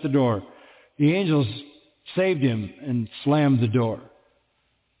and shut the door. The angels saved him and slammed the door.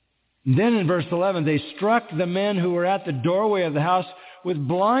 And then in verse 11, they struck the men who were at the doorway of the house with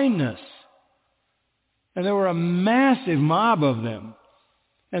blindness. And there were a massive mob of them.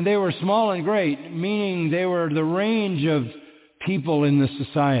 And they were small and great, meaning they were the range of people in the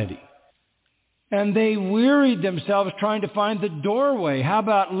society. And they wearied themselves trying to find the doorway. How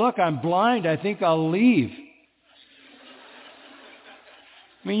about, "Look, I'm blind. I think I'll leave."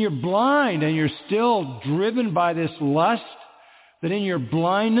 I mean, you're blind and you're still driven by this lust, that in your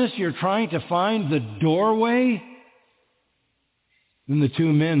blindness you're trying to find the doorway. Then the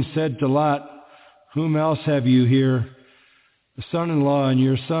 2 men said to Lot, "Whom else have you here? The son-in-law and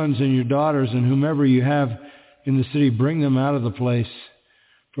your sons and your daughters and whomever you have in the city, bring them out of the place.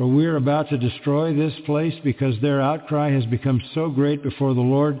 For we're about to destroy this place because their outcry has become so great before the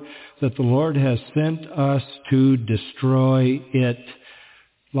Lord that the Lord has sent us to destroy it.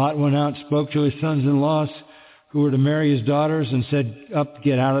 Lot went out, spoke to his sons-in-law who were to marry his daughters and said, up,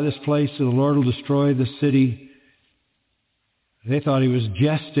 get out of this place, so the Lord will destroy the city. They thought he was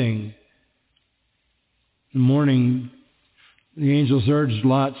jesting. In the morning, the angels urged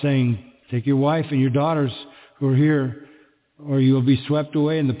Lot, saying, take your wife and your daughters who are here, or you will be swept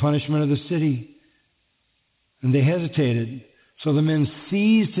away in the punishment of the city. And they hesitated. So the men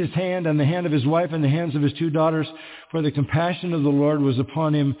seized his hand and the hand of his wife and the hands of his 2 daughters, for the compassion of the Lord was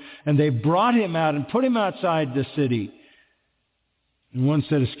upon him. And they brought him out and put him outside the city. And one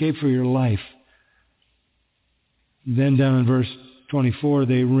said, escape for your life. Then down in verse 24,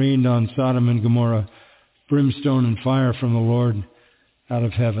 they rained on Sodom and Gomorrah brimstone and fire from the Lord out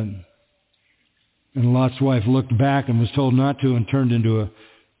of heaven. And Lot's wife looked back and was told not to and turned into a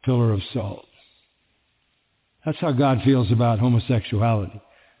pillar of salt. That's how God feels about homosexuality.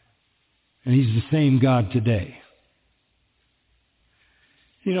 And he's the same God today.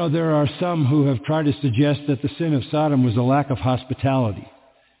 You know, there are some who have tried to suggest that the sin of Sodom was a lack of hospitality.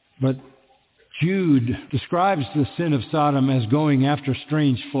 But Jude describes the sin of Sodom as going after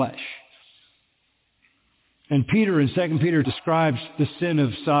strange flesh. And Peter in 2 Peter describes the sin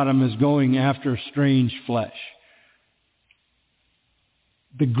of Sodom as going after strange flesh.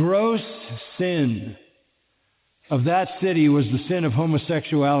 The gross sin of that city was the sin of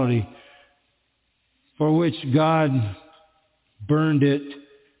homosexuality, for which God burned it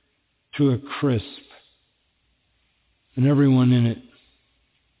to a crisp, and everyone in it.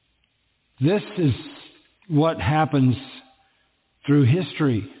 This is what happens through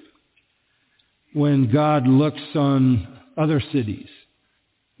history when God looks on other cities.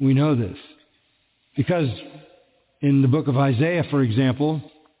 We know this because in the book of Isaiah, for example,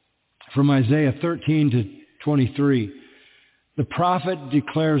 from Isaiah 13 to 23, the prophet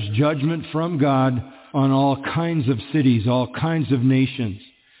declares judgment from God on all kinds of cities, all kinds of nations,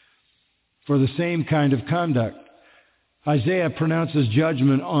 for the same kind of conduct. Isaiah pronounces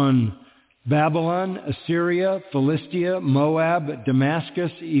judgment on Babylon, Assyria, Philistia, Moab,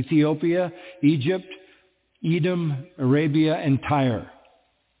 Damascus, Ethiopia, Egypt, Edom, Arabia, and Tyre.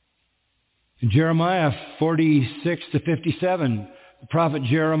 In Jeremiah 46 to 57, the prophet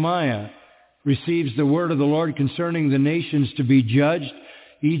Jeremiah receives the word of the Lord concerning the nations to be judged: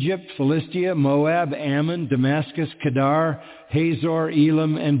 Egypt, Philistia, Moab, Ammon, Damascus, Kedar, Hazor,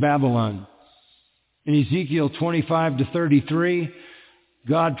 Elam, and Babylon. In Ezekiel 25 to 33,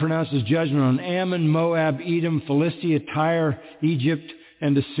 God pronounces judgment on Ammon, Moab, Edom, Philistia, Tyre, Egypt,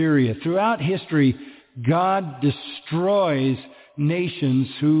 and Assyria. Throughout history, God destroys nations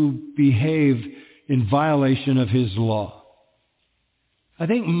who behave in violation of his law. I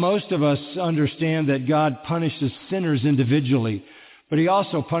think most of us understand that God punishes sinners individually, but he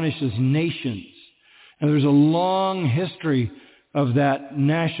also punishes nations. And there's a long history of that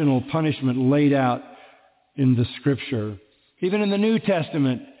national punishment laid out in the Scripture. Even in the New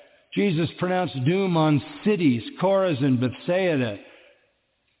Testament, Jesus pronounced doom on cities, Chorazin, Bethsaida.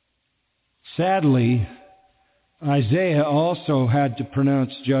 Sadly, Isaiah also had to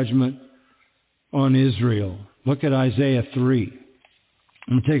pronounce judgment on Israel. Look at Isaiah 3.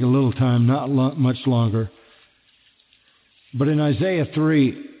 I'm going to take a little time, not much longer. But in Isaiah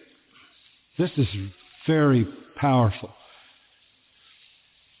 3, this is very powerful.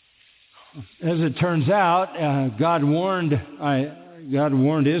 As it turns out, God warned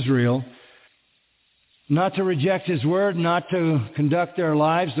Israel not to reject his word, not to conduct their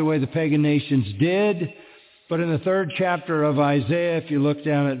lives the way the pagan nations did. But in the 3rd chapter of Isaiah, if you look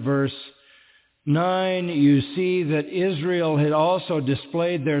down at verse 9, you see that Israel had also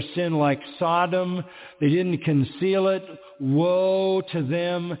displayed their sin like Sodom. They didn't conceal it. Woe to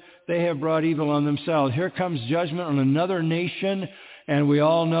them. They have brought evil on themselves. Here comes judgment on another nation. And we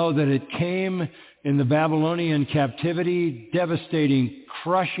all know that it came in the Babylonian captivity, devastating,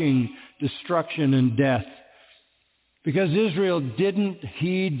 crushing destruction and death. Because Israel didn't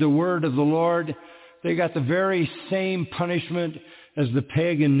heed the word of the Lord, they got the very same punishment as the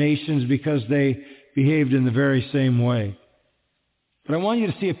pagan nations because they behaved in the very same way. But I want you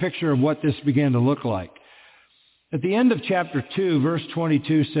to see a picture of what this began to look like. At the end of chapter 2, verse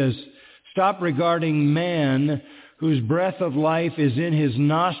 22 says, "Stop regarding man, whose breath of life is in his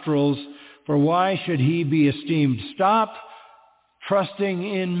nostrils, for why should he be esteemed?" Stop trusting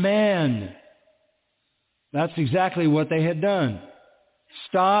in man. That's exactly what they had done.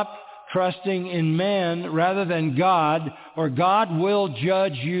 Stop trusting in man rather than God, or God will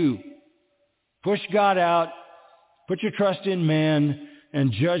judge you. Push God out, put your trust in man,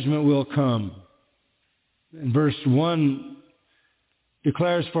 and judgment will come. And verse 1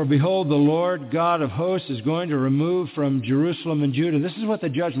 declares, "For behold, the Lord God of hosts is going to remove from Jerusalem and Judah." This is what the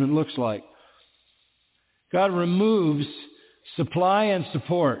judgment looks like. God removes supply and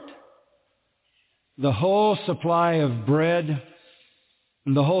support, the whole supply of bread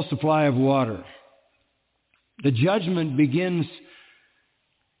and the whole supply of water. The judgment begins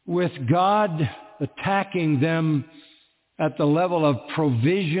with God attacking them at the level of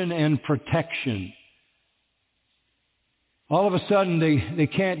provision and protection. All of a sudden, they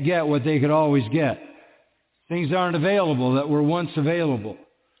can't get what they could always get. Things aren't available that were once available.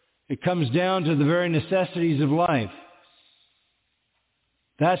 It comes down to the very necessities of life.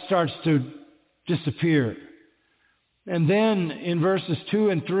 That starts to disappear. And then in verses 2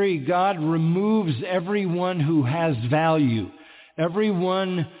 and 3, God removes everyone who has value,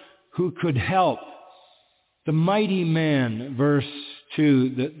 everyone who could help. The mighty man, verse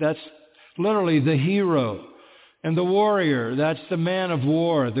 2, that's literally the hero. And the warrior, that's the man of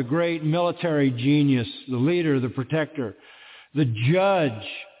war, the great military genius, the leader, the protector. The judge,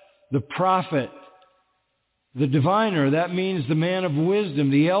 the prophet, the diviner, that means the man of wisdom,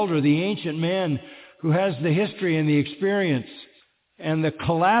 the elder, the ancient man who has the history and the experience. And the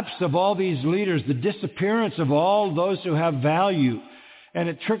collapse of all these leaders, the disappearance of all those who have value. And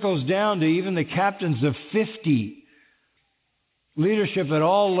it trickles down to even the captains of 50. Leadership at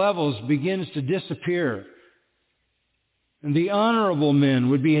all levels begins to disappear. And the honorable men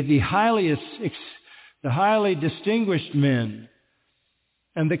would be the highly distinguished men,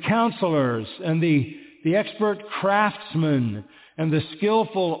 and the counselors, and the expert craftsmen, and the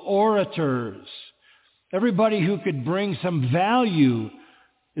skillful orators. Everybody who could bring some value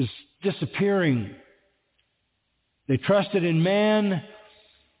is disappearing. They trusted in man,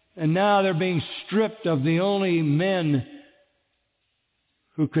 and now they're being stripped of the only men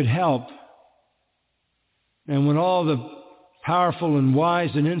who could help. And when all the powerful and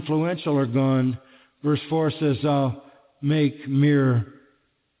wise and influential are gone, verse 4 says, "I'll make mere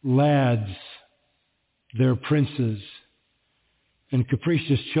lads their princes, and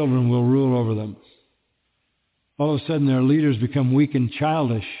capricious children will rule over them." All of a sudden their leaders become weak and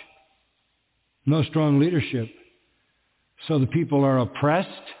childish. No strong leadership. So the people are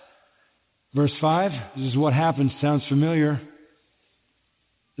oppressed. Verse 5, this is what happens. Sounds familiar.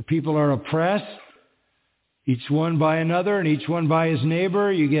 The people are oppressed, each one by another and each one by his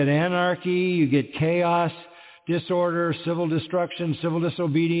neighbor. You get anarchy, you get chaos, disorder, civil destruction, civil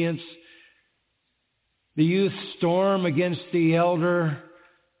disobedience. The youth storm against the elder.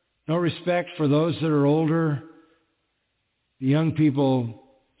 No respect for those that are older. The young people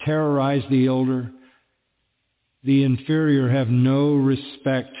terrorize the elder. The inferior have no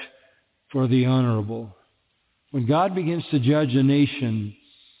respect for the honorable. When God begins to judge a nation,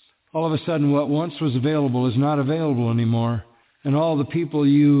 all of a sudden what once was available is not available anymore. And all the people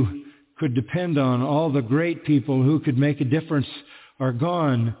you could depend on, all the great people who could make a difference are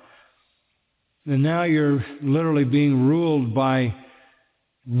gone. And now you're literally being ruled by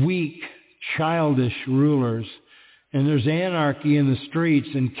weak, childish rulers. And there's anarchy in the streets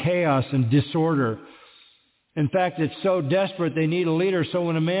and chaos and disorder. In fact, it's so desperate they need a leader. So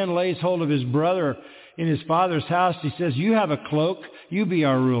when a man lays hold of his brother in his father's house, he says, "You have a cloak, you be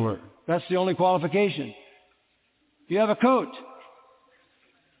our ruler." That's the only qualification. You have a coat,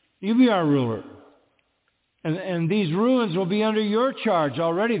 you be our ruler. And these ruins will be under your charge.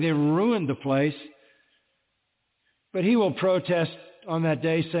 Already they've ruined the place. But he will protest on that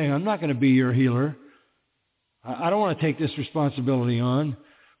day saying, "I'm not going to be your healer. I don't want to take this responsibility on.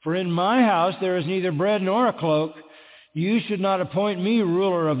 For in my house there is neither bread nor a cloak. You should not appoint me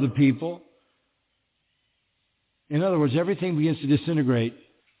ruler of the people." In other words, everything begins to disintegrate.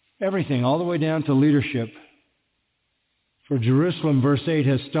 Everything, all the way down to leadership. For Jerusalem, verse 8,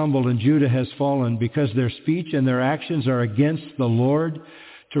 has stumbled and Judah has fallen because their speech and their actions are against the Lord,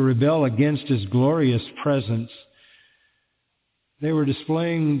 to rebel against his glorious presence. They were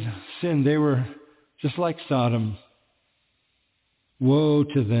displaying sin. They were just like Sodom. Woe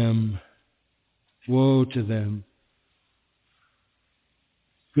to them. Woe to them.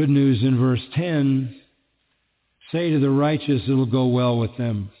 Good news in verse 10. Say to the righteous, "It'll go well with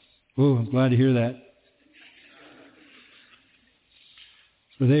them." Oh, I'm glad to hear that.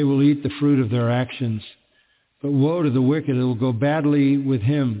 For they will eat the fruit of their actions. But woe to the wicked, it will go badly with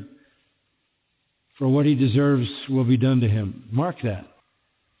him. For what he deserves will be done to him. Mark that.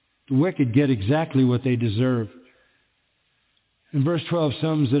 The wicked get exactly what they deserve. And verse 12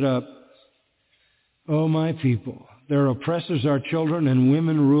 sums it up. "O my people, their oppressors are children, and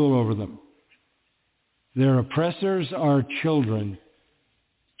women rule over them." Their oppressors are children,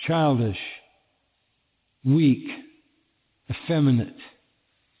 childish, weak, effeminate,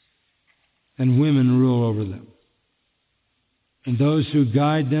 and women rule over them. And those who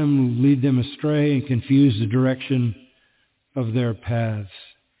guide them lead them astray and confuse the direction of their paths.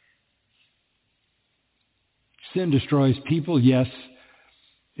 Sin destroys people, yes.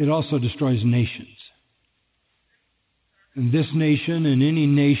 It also destroys nations. And this nation and any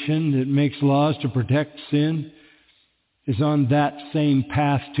nation that makes laws to protect sin is on that same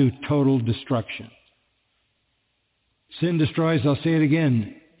path to total destruction. Sin destroys, I'll say it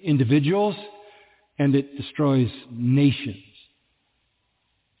again, individuals, and it destroys nations.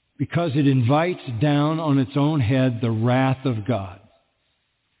 Because it invites down on its own head the wrath of God.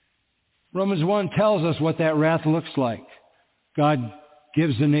 Romans 1 tells us what that wrath looks like. God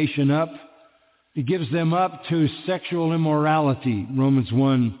gives the nation up. He gives them up to sexual immorality, Romans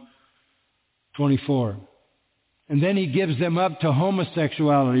 1:24. And then he gives them up to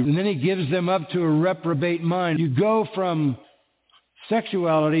homosexuality. And then he gives them up to a reprobate mind. You go from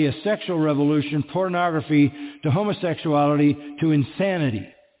sexuality, a sexual revolution, pornography, to homosexuality, to insanity.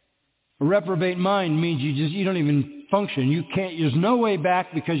 A reprobate mind means you don't even function. You can't, there's no way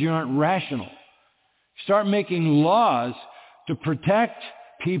back because you aren't rational. Start making laws to protect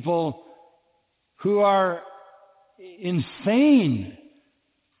people who are insane.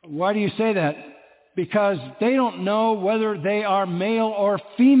 Why do you say that? Because they don't know whether they are male or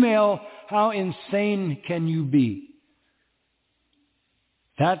female. How insane can you be?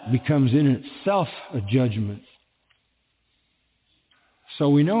 That becomes in itself a judgment. So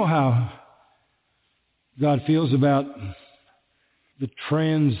we know how God feels about the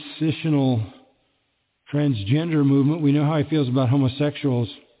transgender movement. We know how he feels about homosexuals.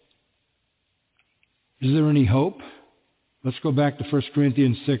 Is there any hope? Let's go back to 1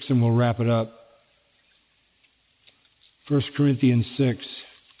 Corinthians 6 and we'll wrap it up. 1 Corinthians 6.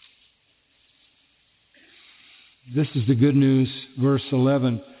 This is the good news, verse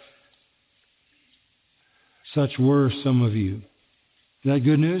 11. Such were some of you. Is that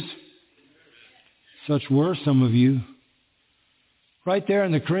good news? Such were some of you. Right there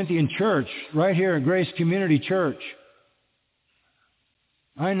in the Corinthian church, right here at Grace Community Church.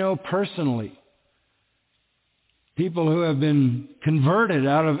 I know personally people who have been converted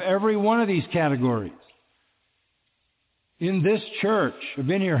out of every one of these categories. In this church, I've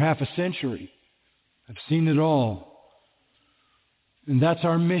been here half a century. I've seen it all. And that's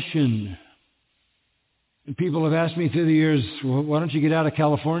our mission. And people have asked me through the years, well, why don't you get out of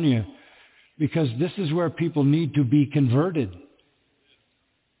California? Because this is where people need to be converted.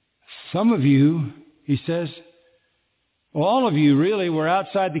 Some of you, he says, well, all of you really were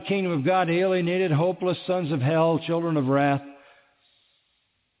outside the kingdom of God, alienated, hopeless, sons of hell, children of wrath.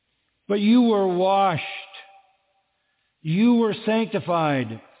 But you were washed. You were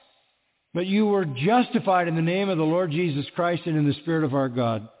sanctified. But you were justified in the name of the Lord Jesus Christ and in the Spirit of our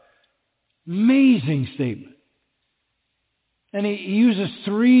God. Amazing statement. And he uses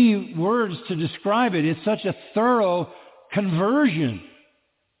 3 words to describe it. It's such a thorough conversion.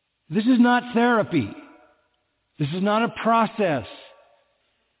 This is not therapy. This is not a process.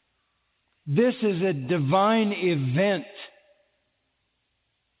 This is a divine event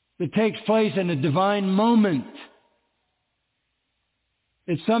that takes place in a divine moment.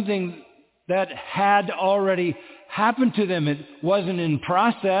 It's something that had already happened to them. It wasn't in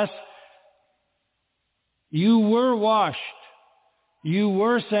process. You were washed. You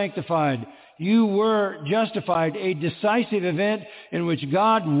were sanctified. You were justified. A decisive event in which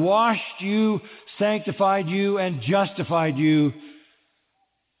God washed you, sanctified you, and justified you,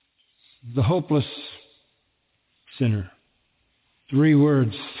 the hopeless sinner. 3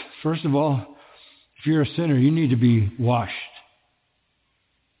 words. First of all, if you're a sinner, you need to be washed.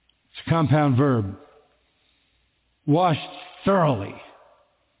 It's a compound verb. Washed thoroughly.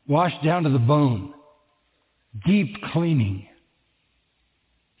 Washed down to the bone. Deep cleaning.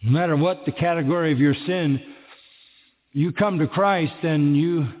 No matter what the category of your sin, you come to Christ and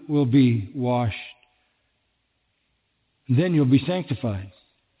you will be washed. And then you'll be sanctified.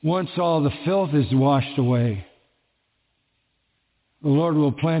 Once all the filth is washed away, the Lord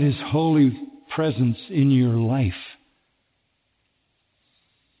will plant His holy presence in your life.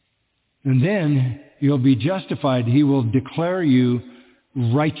 And then you'll be justified. He will declare you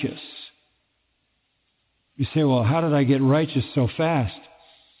righteous. You say, well, how did I get righteous so fast?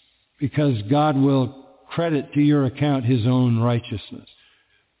 Because God will credit to your account His own righteousness.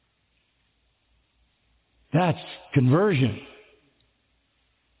 That's conversion.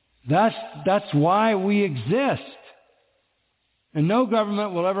 That's why we exist. And no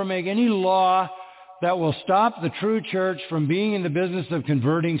government will ever make any law that will stop the true church from being in the business of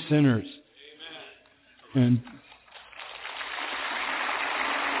converting sinners. Amen. And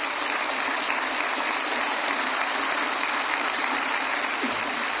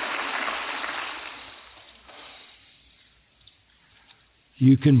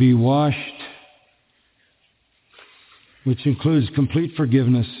you can be washed, which includes complete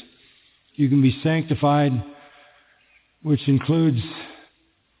forgiveness. You can be sanctified, which includes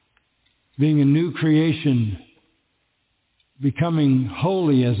being a new creation, becoming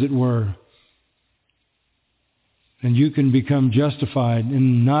holy, as it were. And you can become justified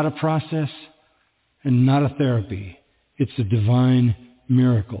in not a process and not a therapy. It's a divine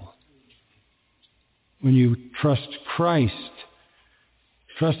miracle. When you trust Christ,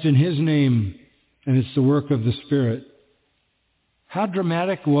 trust in His name, and it's the work of the Spirit. How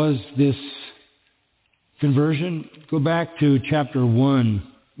dramatic was this conversion? Go back to chapter 1.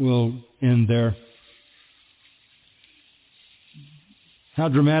 We'll end there. How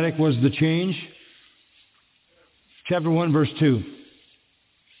dramatic was the change? Chapter 1, verse 2.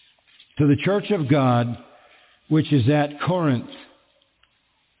 To the church of God, which is at Corinth,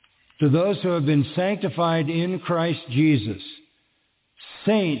 to those who have been sanctified in Christ Jesus,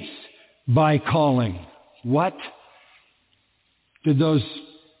 saints by calling. What? Did those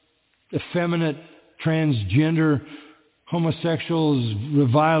effeminate, transgender, homosexuals,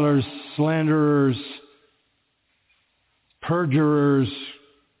 revilers, slanderers, perjurers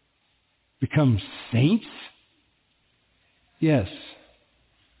become saints? Yes.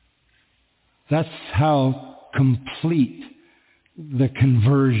 That's how complete the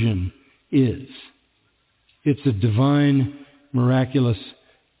conversion is. It's a divine, miraculous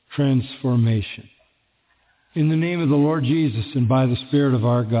transformation. In the name of the Lord Jesus and by the Spirit of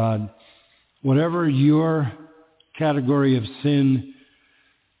our God, whatever your category of sin,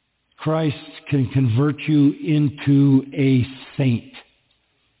 Christ can convert you into a saint,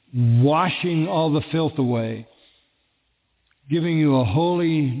 washing all the filth away, giving you a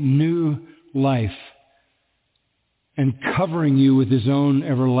holy new life, and covering you with His own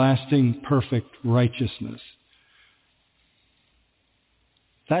everlasting perfect righteousness.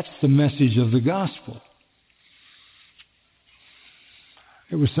 That's the message of the gospel.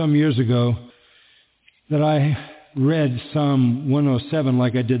 It was some years ago that I read Psalm 107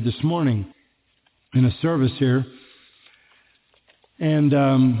 like I did this morning in a service here. And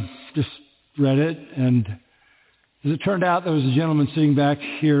just read it. And as it turned out, there was a gentleman sitting back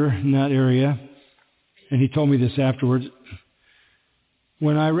here in that area. And he told me this afterwards.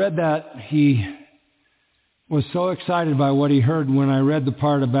 When I read that, he was so excited by what he heard when I read the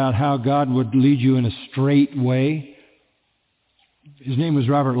part about how God would lead you in a straight way. His name was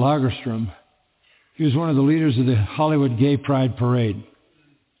Robert Lagerstrom. He was one of the leaders of the Hollywood Gay Pride Parade.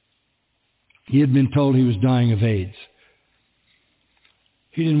 He had been told he was dying of AIDS.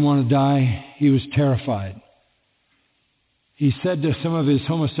 He didn't want to die. He was terrified. He said to some of his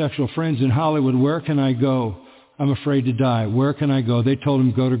homosexual friends in Hollywood, "Where can I go? I'm afraid to die. Where can I go?" They told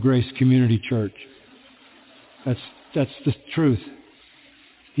him, "Go to Grace Community Church." That's the truth.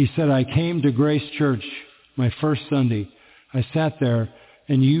 He said, "I came to Grace Church my first Sunday. I sat there,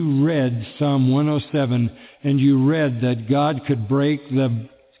 and you read Psalm 107, and you read that God could break the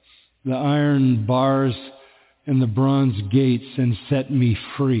iron bars and the bronze gates and set me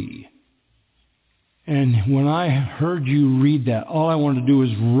free. And when I heard you read that, all I wanted to do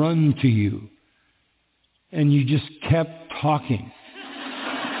was run to you. And you just kept talking.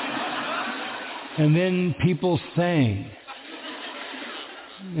 And then people sang.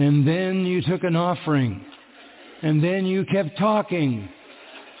 And then you took an offering. And then you kept talking.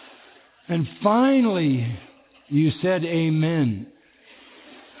 And finally, you said amen.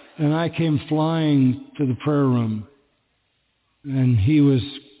 And I came flying to the prayer room. And he was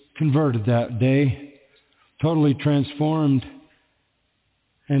converted that day, totally transformed.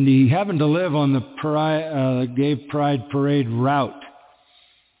 And he happened to live on the Gay Pride Parade route,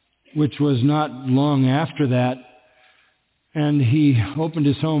 which was not long after that. And he opened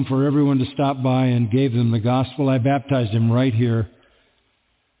his home for everyone to stop by and gave them the gospel. I baptized him right here.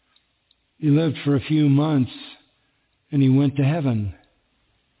 He lived for a few months, and he went to heaven.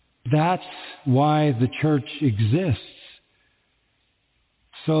 That's why the church exists,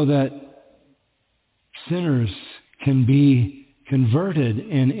 so that sinners can be converted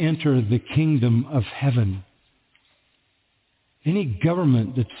and enter the kingdom of heaven. Any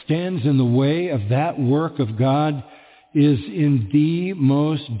government that stands in the way of that work of God is in the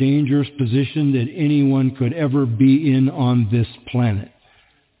most dangerous position that anyone could ever be in on this planet.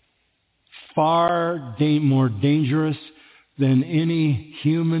 Far more dangerous than any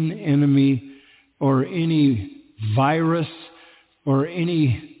human enemy or any virus or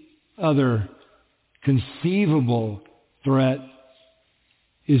any other conceivable threat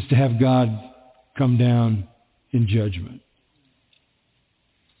is to have God come down in judgment.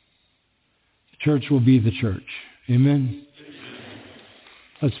 The church will be the church. Amen?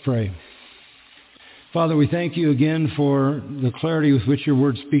 Let's pray. Father, we thank you again for the clarity with which your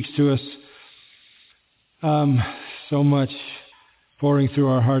word speaks to us. So much pouring through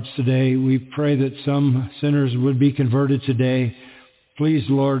our hearts today. We pray that some sinners would be converted today. Please,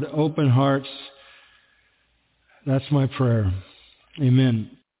 Lord, open hearts. That's my prayer.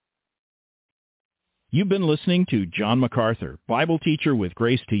 Amen. You've been listening to John MacArthur, Bible teacher with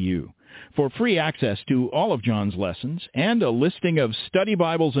Grace to You. For free access to all of John's lessons and a listing of study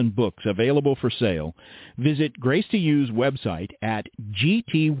Bibles and books available for sale, visit Grace to You's website at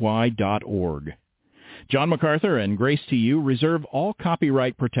gty.org. John MacArthur and Grace to You reserve all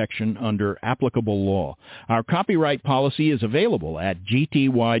copyright protection under applicable law. Our copyright policy is available at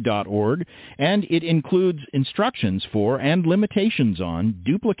gty.org, and it includes instructions for and limitations on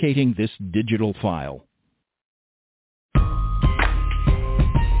duplicating this digital file.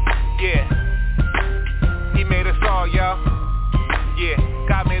 Yeah, he made us all, yo. Yeah,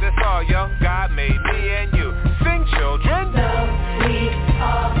 God made us all, yo. God made me and you. Sing, children. So we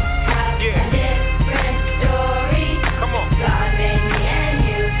all have a different story. Come on. God made me and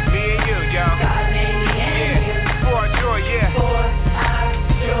you. Me and you, yo. God made me and you. For our joy, yeah. For our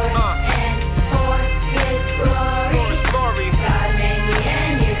joy and for His glory. For His glory. God made me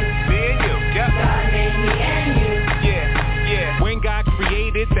and you. Me and you, yep. God made me and you. Yeah. When God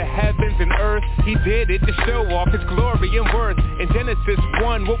created the heavens and earth, He did it to show off His glory and worth. In Genesis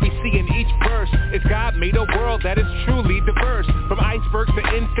 1, what we see in each verse is God made a world that is truly diverse. From icebergs to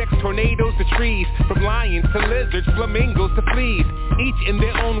insects, tornadoes to trees, from lions to lizards, flamingos to fleas. Each in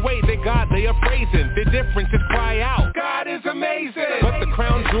their own way, their God they are praising. Their differences cry out, God is amazing. But the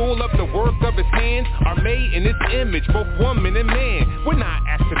crown jewel of the work of His hands are made in His image, both woman and man. We're not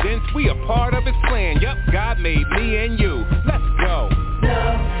accidents, we are part of His plan. Yup, God made me and you. Let's go. So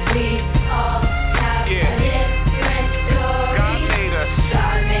we all have a different story. God made us.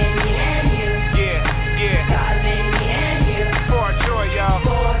 God made me and you. Yeah. God made me and you. For our joy, y'all.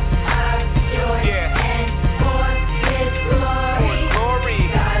 For our joy and for His glory. For His glory.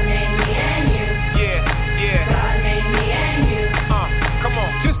 God made me and you. Yeah. God made me and you. Come on.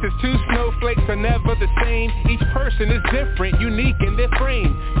 Just as two snowflakes are never the same, each person is different, unique in their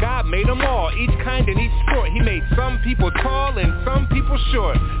frame. God made them all, each kind and each sort. He made some people tall and some people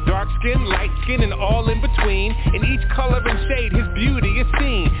short. Dark skin, light skin, and all in between. In each color and shade, His beauty is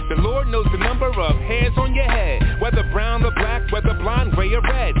seen. The Lord knows the number of hairs on your head, whether brown or black, whether blonde, gray, or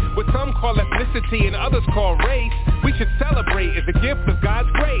red. What some call ethnicity and others call race, we should celebrate as a gift of God's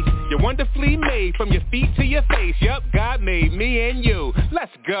grace. You're wonderfully made from your feet to your face. Yup, God made me and you.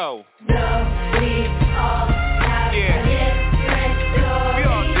 Let's go. So we all have a different story. We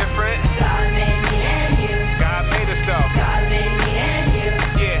all different. God made me and you. God made us though. God made me and you.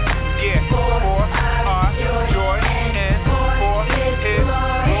 Yeah. For our joy and for His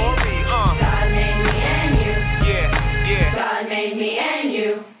glory. God made me and you. Yeah. God made me and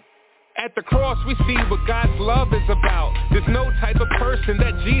you. At the cross we see what God's love is about. There's no type of person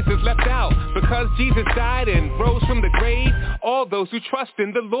that Jesus left out. Because Jesus died and rose from the grave, all those who trust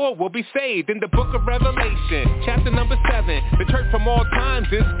in the Lord will be saved. In the book of Revelation, chapter number 7, the church from all times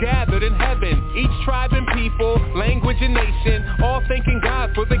is gathered in heaven. Each tribe and people, language and nation, all thanking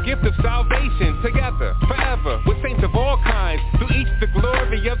God for the gift of salvation. Together, forever, with saints of all kinds, through each the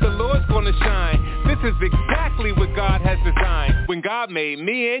glory of the Lord's gonna shine. This is exactly what God has designed. When God made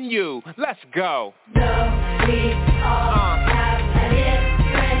me and you, let's go. So we all have a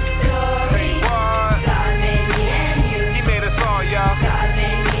different story. Say what? God made me and you. He made us all, y'all. God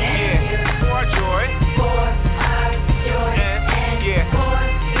made me and you. For our joy. For our joy and for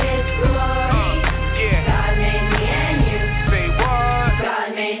His glory. God made me and you. Say what? God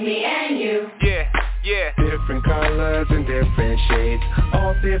made me and you. Yeah. Different colors and different shades,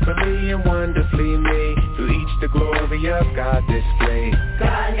 all fearfully and wonderfully made. Through each the glory of God displayed.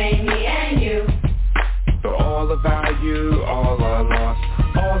 God made me and you. For all of our you, all are lost.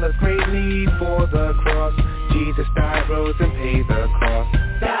 All of great need for the cross. Jesus died, rose, and paid the cost.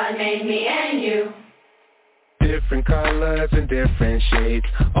 God made me and you. Different colors and different shades,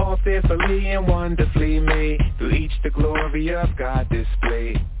 all fearfully and wonderfully made. Through each the glory of God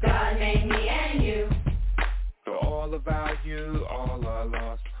displayed. God made me and you. For all of our you, all are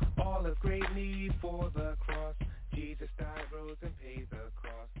lost. All of great need for the cross. Jesus died, rose, and paid the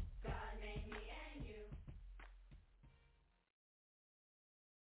cost. God made me and you.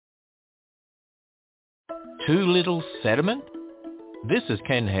 Too little sediment? This is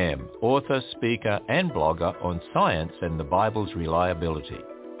Ken Ham, author, speaker and blogger on science and the Bible's reliability.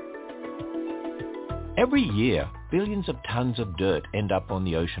 Every year, billions of tons of dirt end up on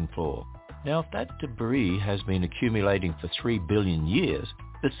the ocean floor. Now, if that debris has been accumulating for 3 billion years,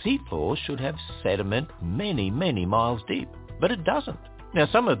 the seafloor should have sediment many, many miles deep. But it doesn't. Now,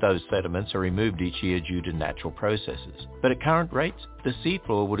 some of those sediments are removed each year due to natural processes. But at current rates, the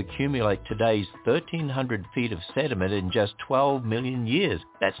seafloor would accumulate today's 1,300 feet of sediment in just 12 million years.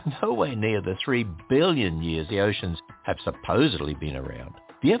 That's nowhere near the 3 billion years the oceans have supposedly been around.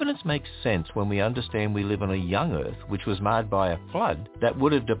 The evidence makes sense when we understand we live on a young Earth which was marred by a flood that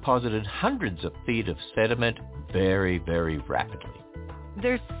would have deposited hundreds of feet of sediment very, very rapidly.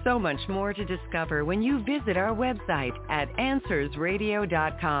 There's so much more to discover when you visit our website at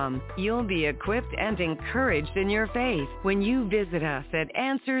AnswersRadio.com. You'll be equipped and encouraged in your faith when you visit us at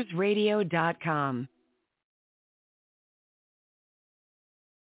AnswersRadio.com.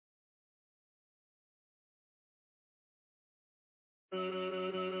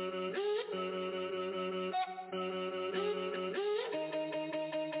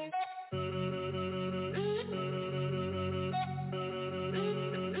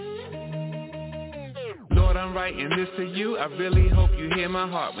 I'm writing this to you, I really hope you hear my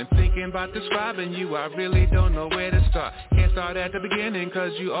heart. When thinking about describing you, I really don't know where to start. Can't start at the beginning,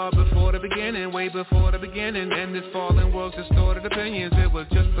 cause you are before the beginning, way before the beginning. And this fallen world's distorted opinions, it was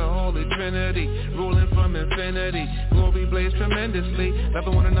just the Holy Trinity, ruling from infinity. Glory blazed tremendously,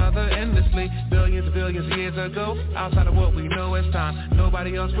 loving one another endlessly. Billions of years ago, outside of what we know as time.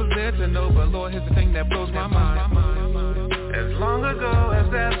 Nobody else was there to know, but Lord, here's the thing that blows my mind. As long ago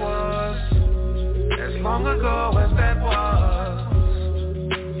as that was, as long ago as that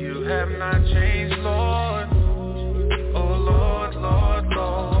was, you have not changed, Lord. Oh Lord, Lord,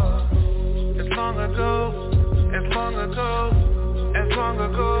 Lord. As long ago, as long ago, as long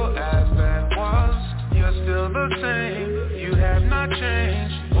ago as that was, you're still the same. You have not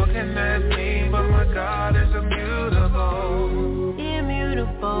changed. What can that mean? But my God is immutable.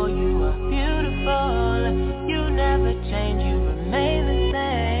 Immutable, you are beautiful. You never change, you remain the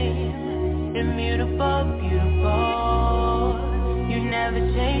same. Immutable, beautiful. You never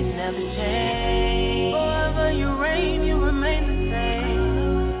change, never change. Forever you reign, you remain the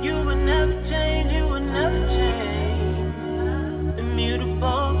same. You will never change, you will never change.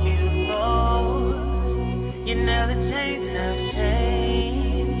 Immutable, beautiful. You never change, never change.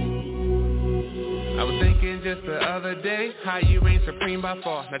 I was thinking just the other day, how you reign supreme by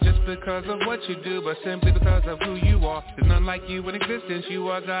far. Not just because of what you do, but simply because of who you are. There's none like you in existence. You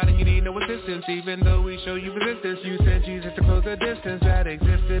are God and you need no assistance. Even though we show you resistance, you sent Jesus to close the distance that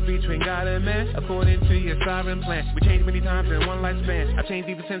existed between God and man, according to your sovereign plan. We changed many times in one lifespan. I've changed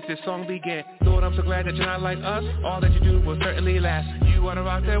even since this song began. Lord, I'm so glad that you're not like us. All that you do will certainly last. You are the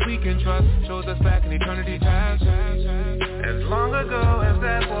rock that we can trust. Shows us back in eternity past. As long ago as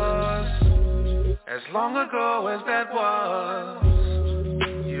that was, as long ago as that was,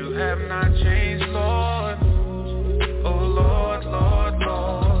 you have not changed, Lord. Oh Lord, Lord,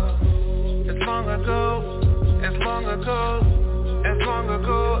 Lord. As long ago, as long ago, as long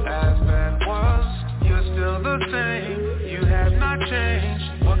ago as that was, you're still the same. You have not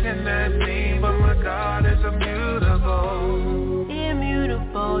changed. What can that mean? But my God is immutable.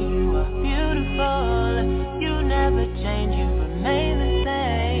 Immutable, you are beautiful. You never change, you remain the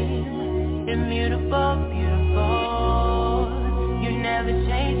same. Immutable, beautiful. You never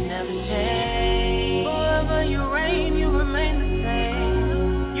change, never change. Forever you reign, you remain the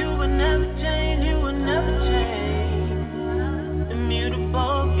same. You will never change, you will never change.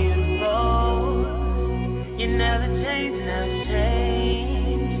 Immutable, beautiful. You never change, never change.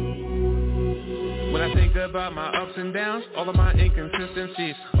 When I think about my ups and downs, all of my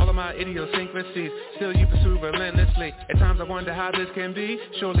inconsistencies, all of my idiosyncrasies, still you pursue relentlessly. At times I wonder how this can be.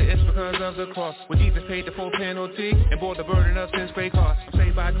 Surely it's because of the cross, when Jesus paid the full penalty and bore the burden of sin's great cost. I'm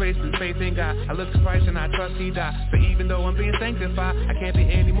saved by grace through faith in God. I look to Christ and I trust He died. For even though I'm being sanctified, I can't be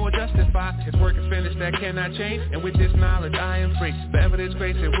any more justified. His work is finished, that cannot change. And with this knowledge I am free. Forever this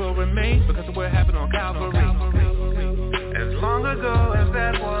grace it will remain, because of what happened on Calvary. As long ago as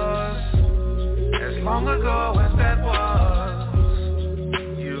that was, as long ago as that was,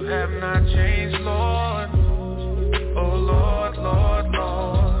 you have not changed, Lord. Oh Lord, Lord,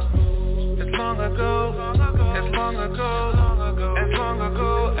 Lord. As long ago, as long ago, as long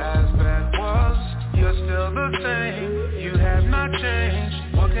ago as that was, you're still the same. You have not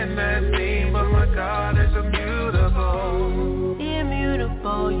changed. What can that mean? But my God is immutable.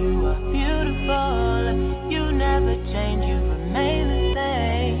 Immutable, you are beautiful. You never change, you remain the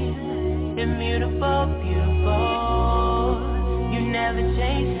same. Immutable, beautiful.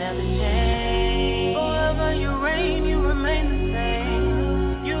 never change. Forever you reign, you remain the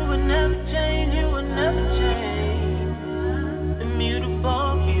same. You will never change, you will never change.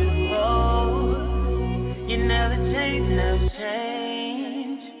 Immutable, beautiful. You never change, never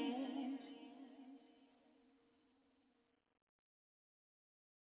change.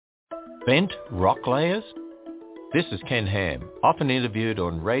 Bent rock layers? This is Ken Ham, often interviewed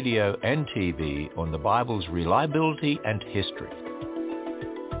on radio and TV on the Bible's reliability and history.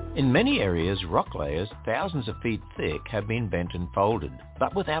 In many areas, rock layers thousands of feet thick have been bent and folded,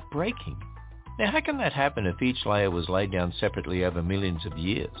 but without breaking. Now, how can that happen if each layer was laid down separately over millions of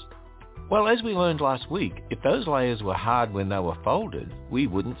years? Well, as we learned last week, if those layers were hard when they were folded, we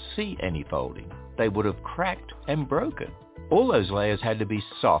wouldn't see any folding. They would have cracked and broken. All those layers had to be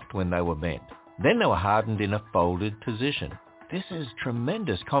soft when they were bent. Then they were hardened in a folded position. This is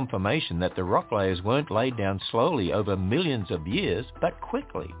tremendous confirmation that the rock layers weren't laid down slowly over millions of years, but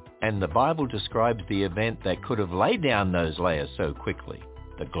quickly. And the Bible describes the event that could have laid down those layers so quickly,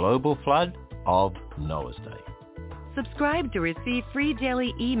 the global flood of Noah's day. Subscribe to receive free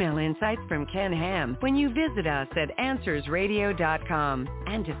daily email insights from Ken Ham when you visit us at AnswersRadio.com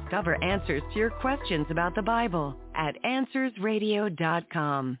and discover answers to your questions about the Bible at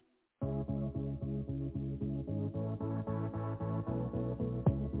AnswersRadio.com.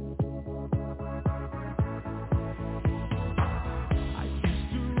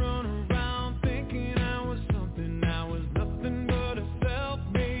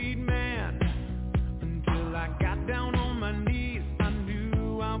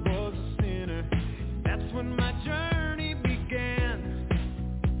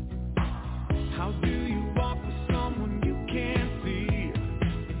 How do you walk with someone you can't see?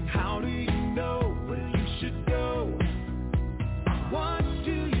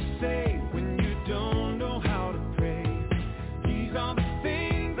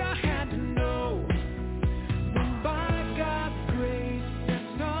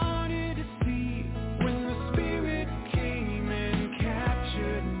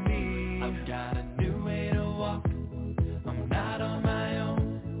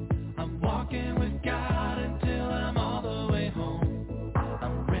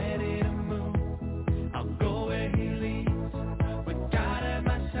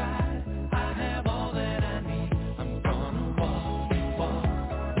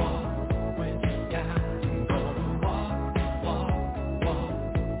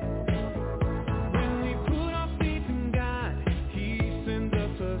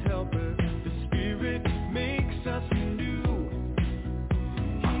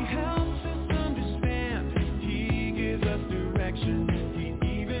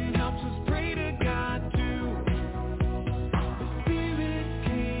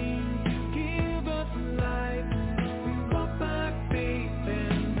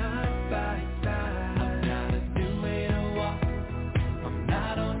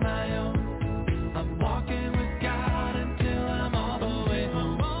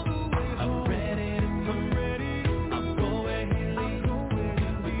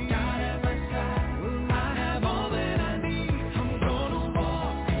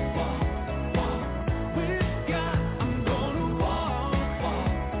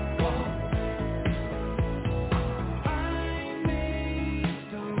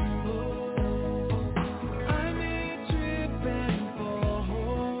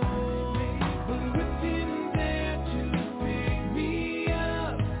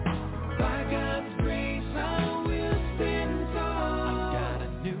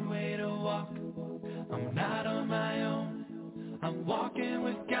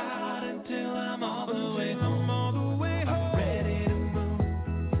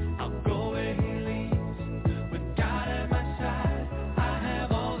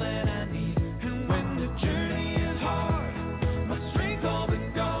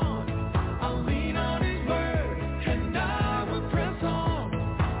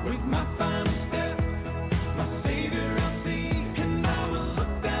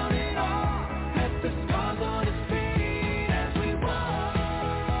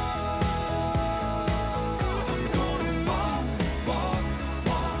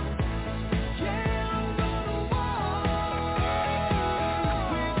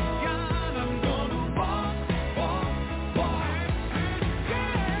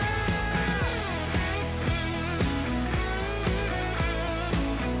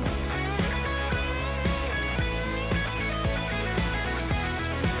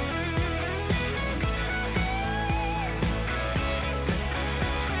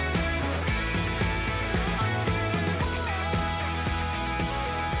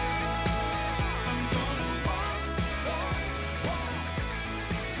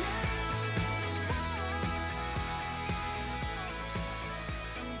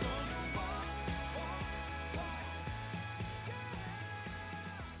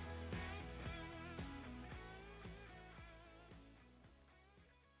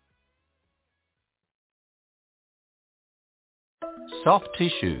 Soft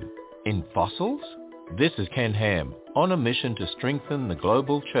tissue in fossils? This is Ken Ham on a mission to strengthen the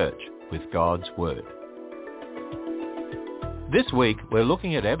global church with God's Word. This week we're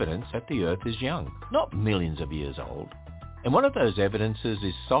looking at evidence that the earth is young, not millions of years old. And one of those evidences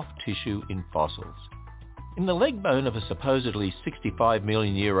is soft tissue in fossils. In the leg bone of a supposedly 65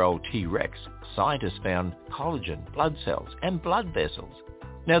 million year old T-Rex, scientists found collagen, blood cells and blood vessels.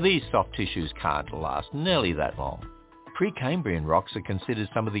 Now these soft tissues can't last nearly that long. Precambrian rocks are considered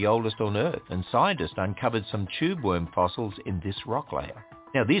some of the oldest on Earth, and scientists uncovered some tube worm fossils in this rock layer.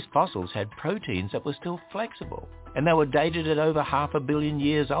 Now these fossils had proteins that were still flexible, and they were dated at over 500 million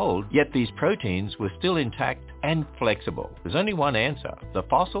years old, yet these proteins were still intact and flexible. There's only one answer. The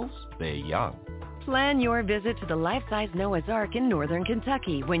fossils, they're young. Plan your visit to the life-size Noah's Ark in northern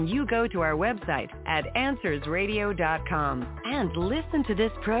Kentucky when you go to our website at AnswersRadio.com and listen to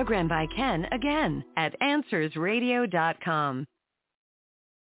this program by Ken again at AnswersRadio.com.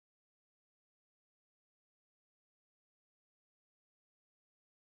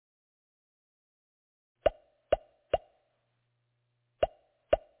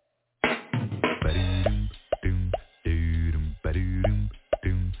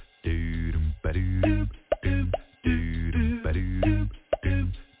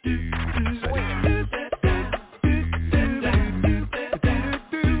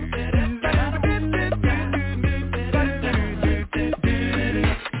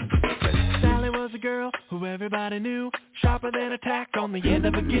 Everybody knew, sharper than a tack on the end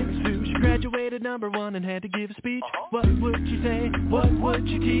of a Ginsu. She graduated #1 and had to give a speech. What would she say? What would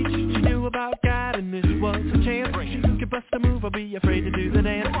she teach? She knew about God and this was her chance. She could bust a move or be afraid to do the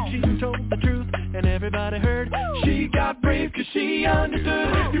dance. She told the truth and everybody heard. She got brave cause she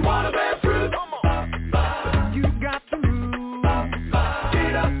understood. If you want to bear fruit, you got to move.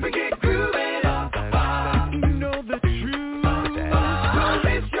 Get up and get grooving. You know the truth. Don't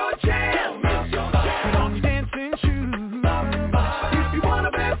miss your chance.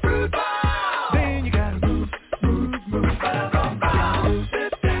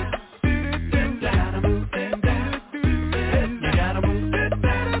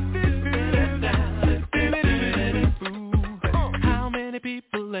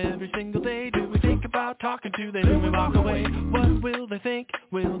 Talking to them when we walk away. What will they think?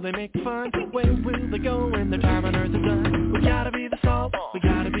 Will they make fun? Where will they go when their time on earth is done? We gotta be the salt, we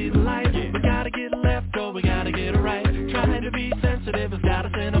gotta be the light. We gotta get left or we gotta get it right. Trying to be sensitive has got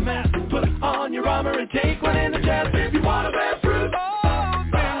us in a mess. Put on your armor and take one in the chest. If you wanna bear fruit,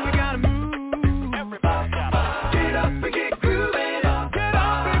 then you gotta move. Everybody get up and get grooving. Get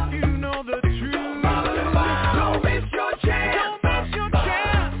up if you know the truth. Don't miss your chance. Don't miss your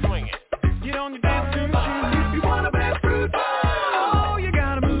chance. Swing it. Get on your dance.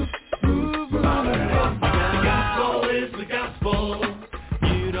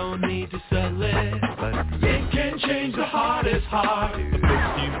 Hardest heart, you've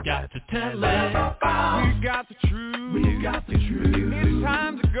got to tell it. We got the truth. We got the truth. It's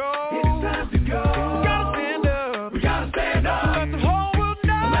time to go. It's time to go. We gotta stand up. We gotta stand up. Let the whole world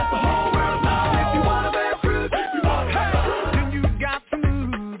know. Let the whole world know. If you wanna bear fruit, if you wanna bear fruit, then you got to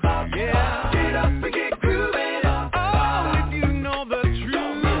move. Yeah. Get up and get grooving. Oh, if you know the truth.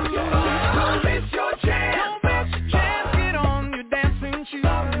 Don't miss your chance. Don't miss your chance. Get on your dancing shoes.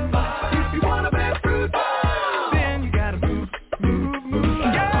 If you wanna bear fruit.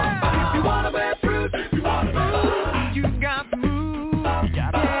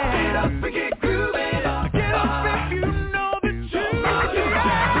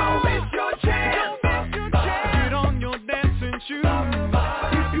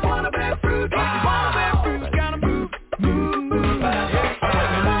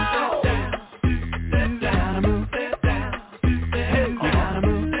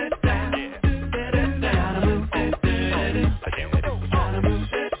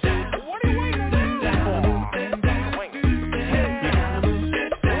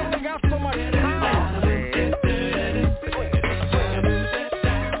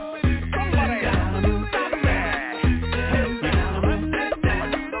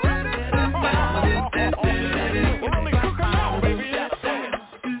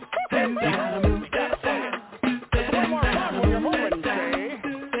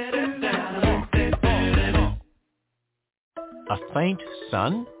 Faint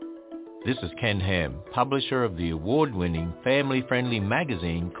sun? This is Ken Ham, publisher of the award-winning family-friendly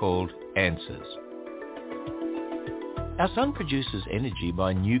magazine called Answers. Our sun produces energy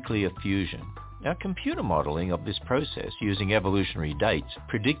by nuclear fusion. Now, computer modelling of this process using evolutionary dates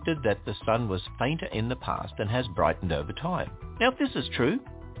predicted that the sun was fainter in the past and has brightened over time. Now, if this is true,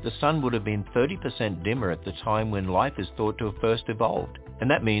 the sun would have been 30% dimmer at the time when life is thought to have first evolved. And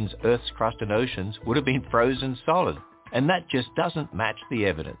that means Earth's crust and oceans would have been frozen solid. And that just doesn't match the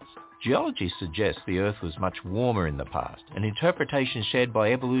evidence. Geology suggests the Earth was much warmer in the past, an interpretation shared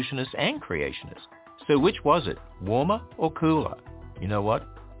by evolutionists and creationists. So which was it, warmer or cooler? You know what?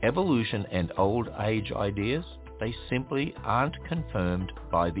 Evolution and old age ideas, they simply aren't confirmed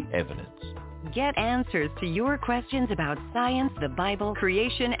by the evidence. Get answers to your questions about science, the Bible,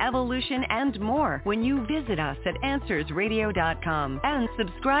 creation, evolution, and more when you visit us at AnswersRadio.com and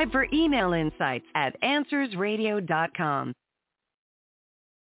subscribe for email insights at AnswersRadio.com.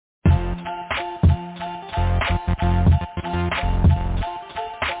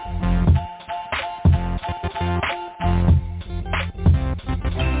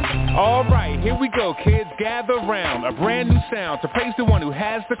 All right, here we go, kids. Gather round. A brand new sound to praise the one who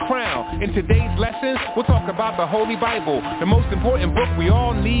has the crown. In today's lessons, we'll talk about the Holy Bible, the most important book we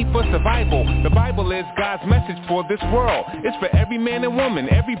all need for survival. The Bible is God's message for this world. It's for every man and woman,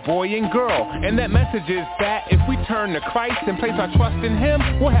 every boy and girl. And that message is that if we turn to Christ and place our trust in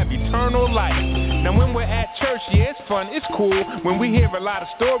Him, we'll have eternal life. Now when we're at church, yeah, it's fun, it's cool. When we hear a lot of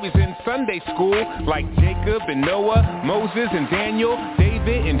stories in Sunday school, like Jacob and Noah, Moses and Daniel,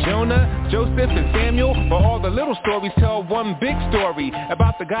 David and Jonah, Joseph and Samuel, but all the little stories tell one big story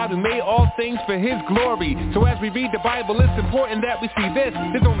about the God who made all things for His glory. So as we read the Bible, it's important that we see this.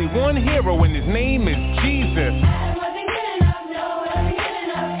 There's only one hero and His name is Jesus.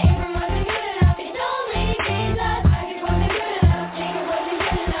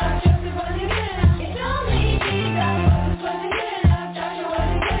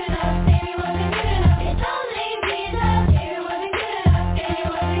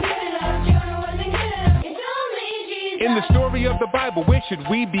 In the story of the Bible, where should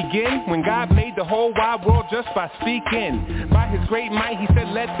we begin? When God made the whole wide world just by speaking. By His great might, He said,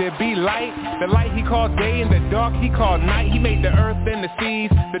 let there be light. The light He called day and the dark He called night. He made the earth and the seas,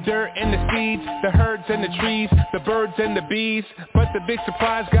 the dirt and the seeds, the herds and the trees, the birds and the bees. But the big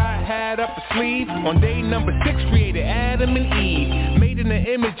surprise God had up His sleeve. On day number 6, created Adam and Eve, made in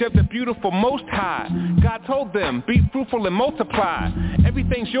the image of the beautiful Most High. God told them, be fruitful and multiply.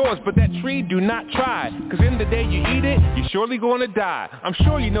 Everything's yours, but that tree do not try, cause in the day you eat it, you're surely gonna die. I'm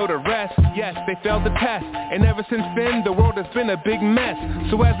sure you know the rest. Yes, they failed the test, and ever since then the world has been a big mess.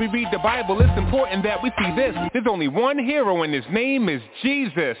 So as we read the Bible, it's important that we see this. There's only one hero and His name is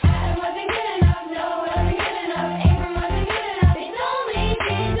Jesus.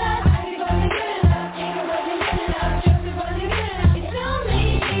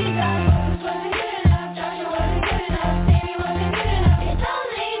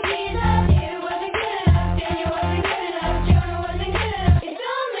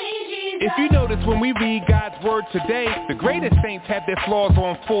 If you notice when we read God's word today, the greatest saints have their flaws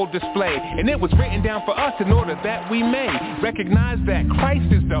on full display. And it was written down for us in order that we may recognize that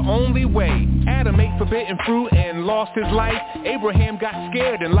Christ is the only way. Adam ate forbidden fruit and lost his life. Abraham got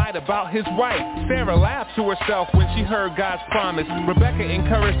scared and lied about his wife. Sarah laughed to herself when she heard God's promise. Rebecca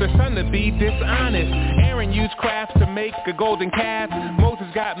encouraged her son to be dishonest. Aaron used craft to make a golden calf. Moses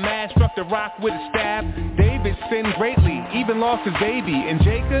got mad, struck the rock with a staff. David sinned greatly, even lost his baby. And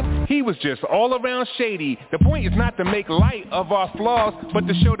Jacob, he was just all around shady. The point is not to make light of our flaws, but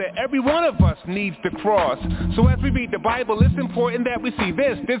to show that every one of us needs the cross. So as we read the Bible, it's important that we see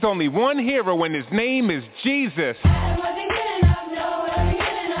this. There's only one hero and His name is Jesus.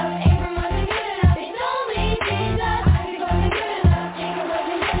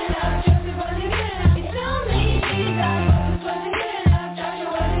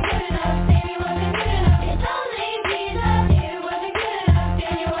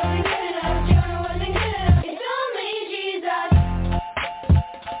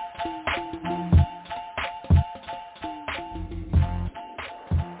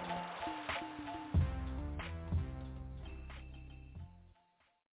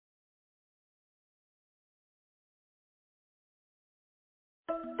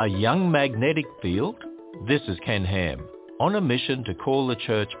 A young magnetic field? This is Ken Ham, on a mission to call the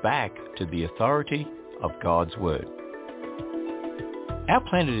church back to the authority of God's Word. Our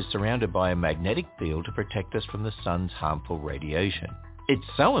planet is surrounded by a magnetic field to protect us from the sun's harmful radiation. It's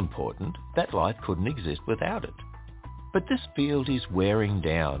so important that life couldn't exist without it. But this field is wearing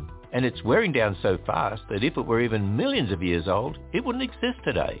down, and it's wearing down so fast that if it were even millions of years old, it wouldn't exist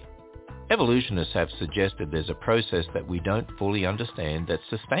today. Evolutionists have suggested there's a process that we don't fully understand that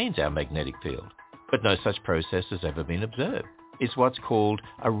sustains our magnetic field, but no such process has ever been observed. It's what's called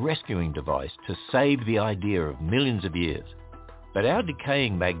a rescuing device to save the idea of millions of years. But our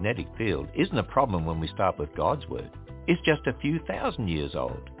decaying magnetic field isn't a problem when we start with God's Word. is just a few thousand years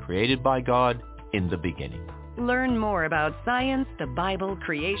old, created by God in the beginning. Learn more about science, the Bible,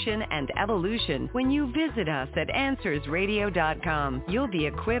 creation, and evolution when you visit us at AnswersRadio.com. You'll be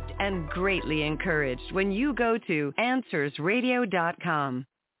equipped and greatly encouraged when you go to AnswersRadio.com.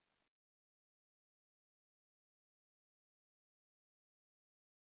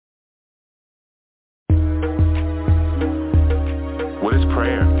 What is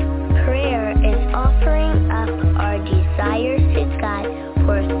prayer? Prayer is offering up our desires to God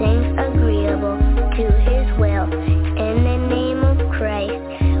for things agreeable to His will, in the name of Christ,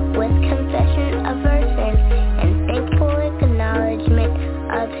 with confession of our sins and thankful acknowledgement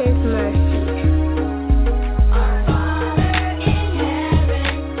of His mercies. Our Father in heaven,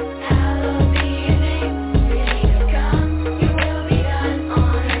 hallowed be your name. Your kingdom come, your will be done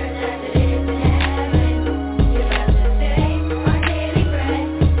on earth as it is in heaven. Give us this day our daily bread,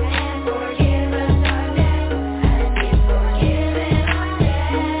 and forgive us our debts as we've forgiven our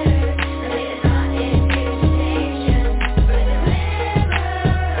debtors. And lead us not into temptation, but deliver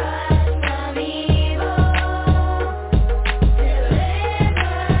us from evil.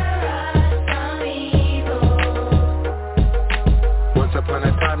 Deliver us from evil. Once upon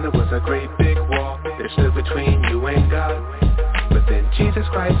a time there was a great big wall that stood between you and God. But then Jesus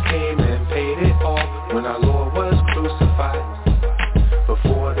Christ came and paid it all when our Lord was crucified.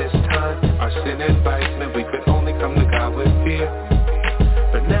 Before this time, our sin and vice meant we could only come to God with fear.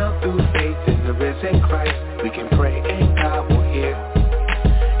 But now through faith in the risen Christ, we can pray and God will hear.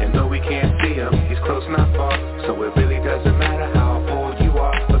 And though we can't see Him, He's close not far. So it really doesn't matter how old you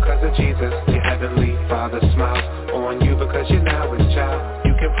are. Because of Jesus, your heavenly Father smiles on you because you're now His child.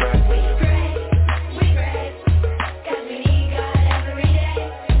 You can pray. We pray, 'cause we need God every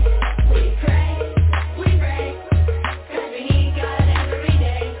day. We pray, 'cause we need God every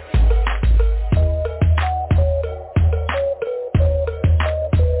day.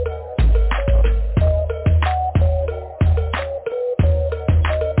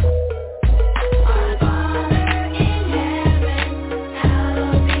 Our Father in heaven,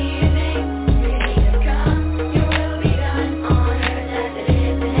 hallowed be your name. Your kingdom come, your will be done on earth as it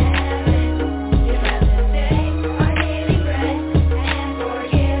is in heaven. Give us this day our daily bread, and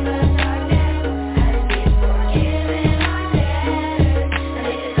forgive us our debts as we've forgiven our debtors. And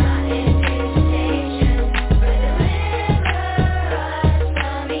lead us not into temptation, but deliver us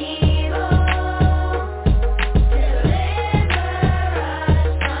from evil. Deliver us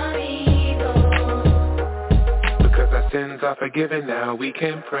from evil. Because our sins are forgiven now, we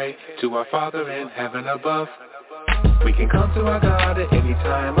can pray to our Father in heaven above. We can come to our God at any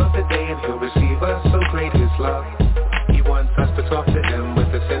time of the day and He'll receive us, so great His love. He wants us to talk to Him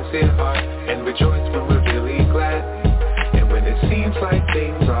with a sincere heart and rejoice when we're really glad. And when it seems like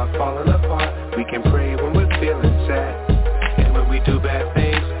things are falling apart, we can pray when we're feeling sad. And when we do bad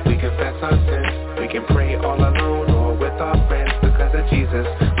things, we confess our sins. We can pray all alone or with our friends. Because of Jesus,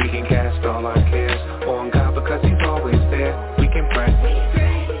 we can cast all our cares on God because He's always there. We can pray.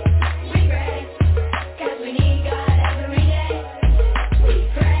 We pray, 'cause we need God every day. We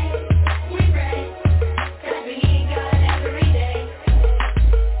pray, 'cause we need God every day.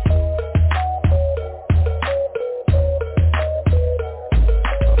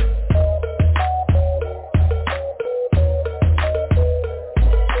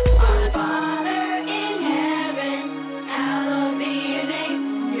 Our Father in heaven, hallowed be your name.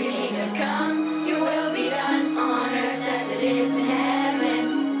 Your kingdom come, your will be done on earth as it is in heaven.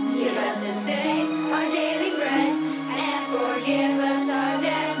 Give us this day our daily bread, and forgive us our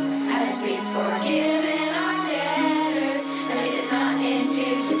debts as we've forgiven our debtors. And lead us not into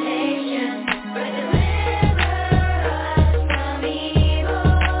temptation, but deliver us from evil.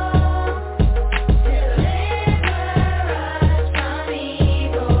 Deliver us from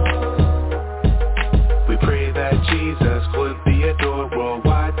evil. We pray that Jesus would be adored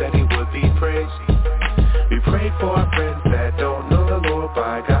worldwide, that He would be praised. We pray for our friends that don't know the Lord.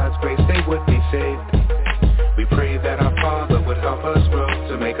 By God's grace they would be saved. We pray that our Father would help us grow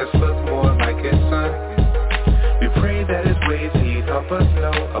to make us look more like His Son. We pray that His ways He'd help us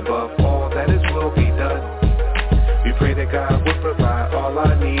know above all that His will be done. We pray that God would provide all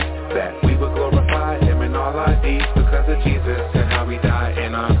our needs, that we would glorify Him in all our deeds. Because of Jesus and how He died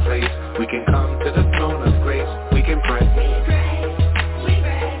in our place, we can come to the throne of grace. We can pray. We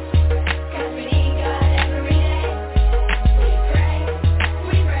pray, 'cause we need God every day. We pray,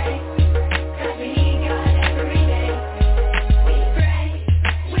 'cause we need God every day. We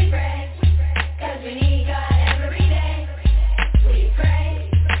pray, 'cause we need God every day. We pray,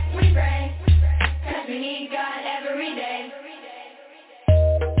 'cause we need God every day.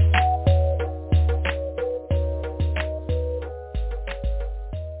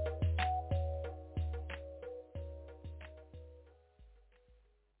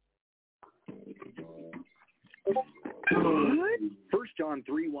 1 John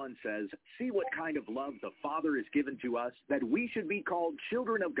 3:1 says, "See what kind of love the Father has given to us, that we should be called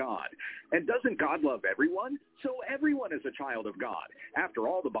children of God. And doesn't God love everyone? So everyone is a child of God. After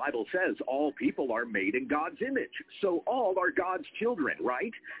all, the Bible says all people are made in God's image. So all are God's children,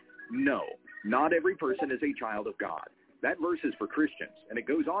 right? No, not every person is a child of God. That verse is for Christians, and it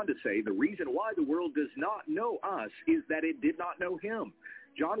goes on to say the reason why the world does not know us is that it did not know him.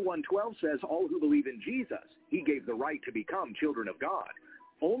 John 1:12 says all who believe in Jesus, he gave the right to become children of God.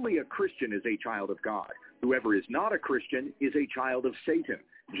 Only a Christian is a child of God. Whoever is not a Christian is a child of Satan.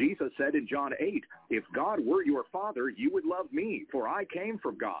 Jesus said in John 8, if God were your father, you would love me, for I came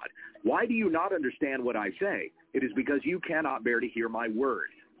from God. Why do you not understand what I say? It is because you cannot bear to hear my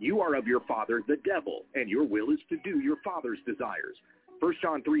word. You are of your father, the devil, and your will is to do your father's desires. 1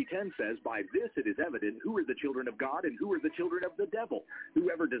 John 3:10 says, by this it is evident who are the children of God and who are the children of the devil.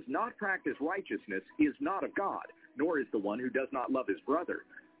 Whoever does not practice righteousness is not of God, nor is the one who does not love his brother.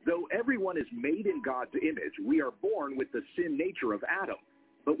 Though everyone is made in God's image, we are born with the sin nature of Adam.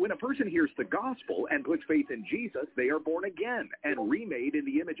 But when a person hears the gospel and puts faith in Jesus, they are born again and remade in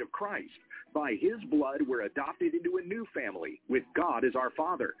the image of Christ. By his blood, we're adopted into a new family, with God as our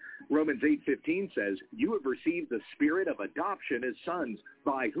Father. Romans 8:15 says, you have received the spirit of adoption as sons,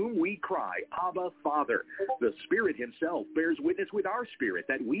 by whom we cry, Abba, Father. The Spirit himself bears witness with our spirit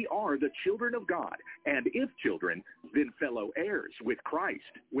that we are the children of God, and if children, then fellow heirs with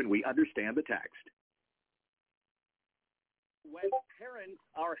Christ, when we understand the text. When parents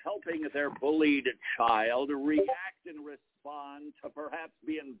are helping their bullied child react and respond to perhaps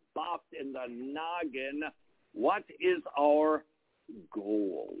being bopped in the noggin, what is our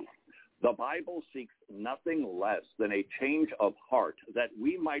goal? The Bible seeks nothing less than a change of heart, that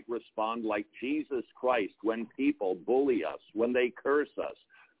we might respond like Jesus Christ when people bully us, when they curse us.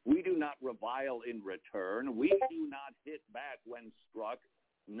 We do not revile in return. We do not hit back when struck.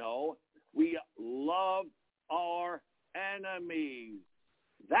 No, we love our enemies.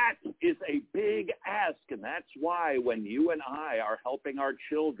 That is a big ask, and that's why when you and I are helping our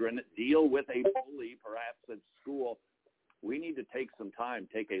children deal with a bully, perhaps at school, we need to take some time,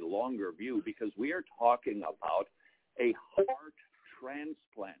 take a longer view, because we are talking about a heart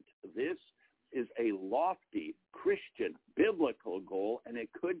transplant. This is a lofty Christian biblical goal, and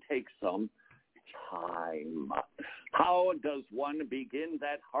it could take some time. How does one begin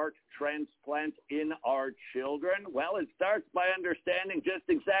that heart transplant in our children? Well, it starts by understanding just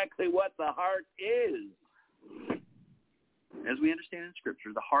exactly what the heart is. As we understand in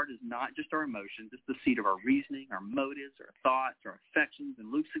Scripture, the heart is not just our emotions. It's the seat of our reasoning, our motives, our thoughts, our affections.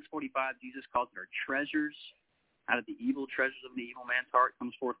 In Luke 6:45, Jesus calls it our treasures. Out of the evil treasures of the evil man's heart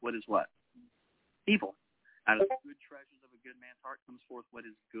comes forth what is what? Evil. Out of the good treasures of a good man's heart comes forth what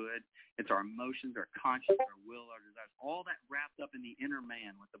is good. It's our emotions, our conscience, our will, our desires, all that wrapped up in the inner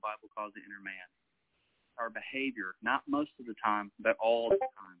man, what the Bible calls the inner man. Our behavior, not most of the time, but all the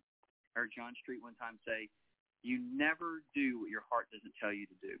time. I heard John Street one time say, you never do what your heart doesn't tell you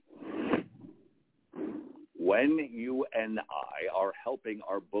to do. When you and I are helping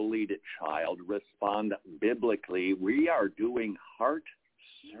our bullied child respond biblically, we are doing heart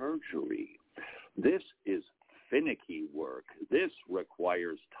surgery. This is finicky work. This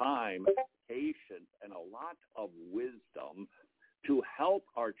requires time, patience, and a lot of wisdom to help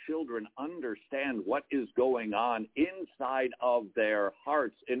our children understand what is going on inside of their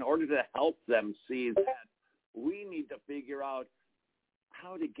hearts in order to help them see that we need to figure out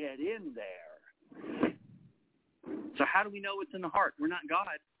how to get in there. So how do we know what's in the heart? We're not God.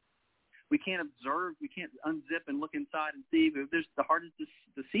 We can't observe. We can't unzip and look inside and see. The heart is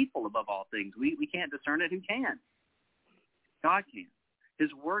deceitful above all things. We can't discern it. Who can? God can. His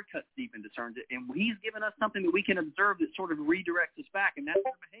word cuts deep and discerns it. And he's given us something that we can observe that sort of redirects us back, and that's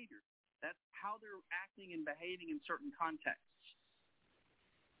their behavior. That's how they're acting and behaving in certain contexts.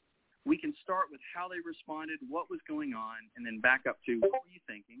 We can start with how they responded, what was going on, and then back up to what were you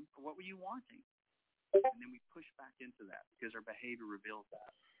thinking or what were you wanting? And then we push back into that because our behavior reveals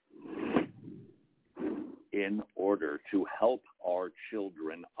that. In order to help our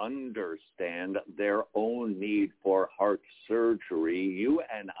children understand their own need for heart surgery, you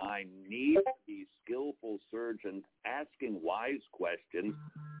and I need to be skillful surgeons, asking wise questions,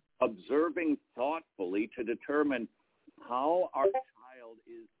 observing thoughtfully to determine how our child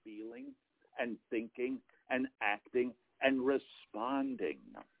is feeling and thinking and acting and responding.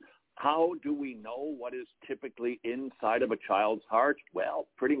 How do we know what is typically inside of a child's heart? Well,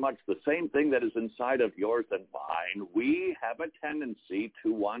 pretty much the same thing that is inside of yours and mine. We have a tendency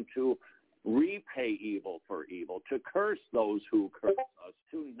to want to repay evil for evil, to curse those who curse us,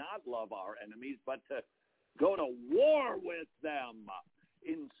 to not love our enemies, but to go to war with them.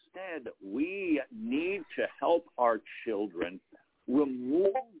 Instead, we need to help our children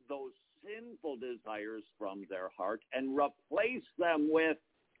remove those sinful desires from their heart and replace them with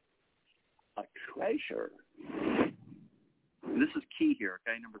a treasure. This is key here,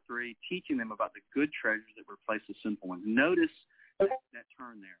 okay? Number 3, teaching them about the good treasures that replace the sinful ones. Notice that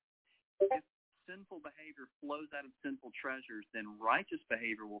turn there. If sinful behavior flows out of sinful treasures, then righteous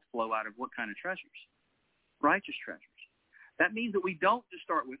behavior will flow out of what kind of treasures? Righteous treasures. That means that we don't just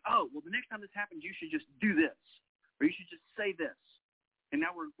start with, oh, well, the next time this happens, you should just do this, or you should just say this. And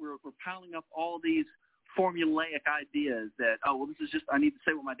now we're piling up all these formulaic ideas that, oh, well, this is just, I need to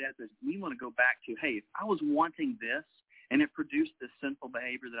say what my dad says. We want to go back to, hey, if I was wanting this and it produced this sinful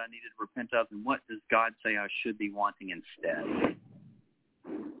behavior that I needed to repent of, then what does God say I should be wanting instead?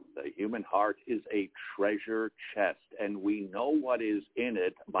 The human heart is a treasure chest, and we know what is in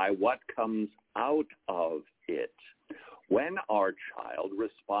it by what comes out of it. When our child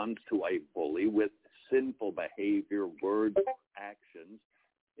responds to a bully with sinful behavior, words, or actions,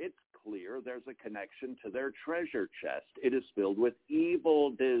 it's clear there's a connection to their treasure chest. It is filled with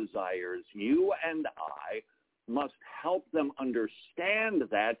evil desires. You and I must help them understand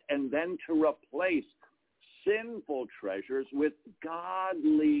that, and then to replace sinful treasures with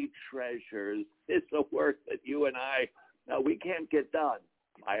godly treasures. It's a work that you and I, we can't get done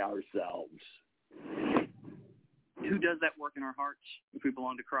by ourselves. Who does that work in our hearts if we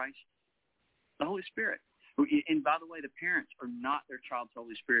belong to Christ? The Holy Spirit. And by the way, the parents are not their child's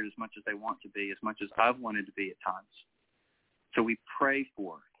Holy Spirit as much as they want to be, as much as I've wanted to be at times. So we pray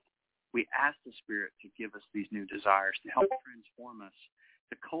for it. We ask the Spirit to give us these new desires, to help transform us,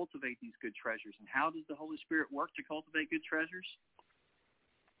 to cultivate these good treasures. And how does the Holy Spirit work to cultivate good treasures?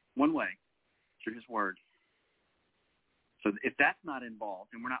 One way, through His Word. So if that's not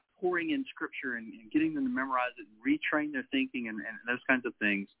involved, and we're not pouring in Scripture and getting them to memorize it and retrain their thinking and those kinds of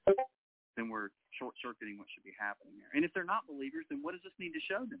things, then we're short-circuiting what should be happening there. And if they're not believers, then what does this need to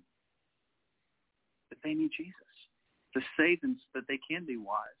show them? That they need Jesus, to save them so that they can be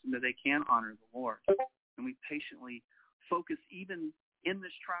wise and that they can honor the Lord. And we patiently focus, even in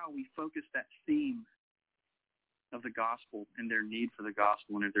this trial, we focus that theme of the gospel and their need for the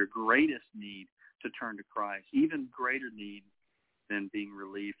gospel and their greatest need to turn to Christ, even greater need than being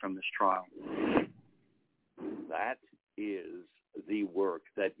relieved from this trial. That is the work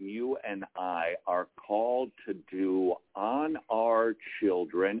that you and I are called to do on our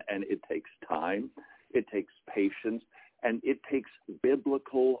children, and it takes time, it takes patience, and it takes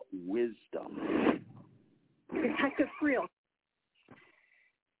biblical wisdom. Detective Creel.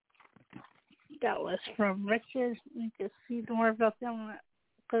 That was from Wretched. You can see more about them.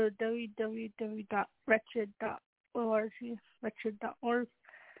 Go to www.wretched.org. Wretched.org.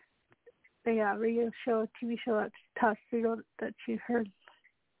 They got a radio show, a TV show that's Todd Friedel that you heard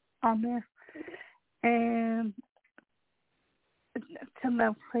on there. And to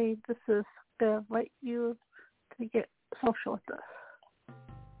now play, this is to invite you to get social with us.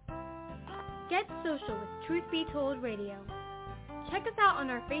 Get social with Truth Be Told Radio. Check us out on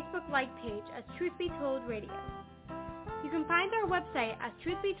our Facebook like page as Truth Be Told Radio. You can find our website at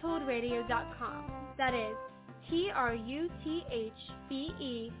truthbetoldradio.com. That is truthbetoldradio.com.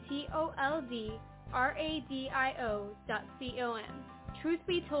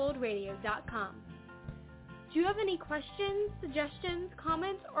 truthbetoldradio.com. Do you have any questions, suggestions,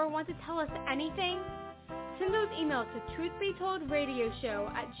 comments, or want to tell us anything? Send those emails to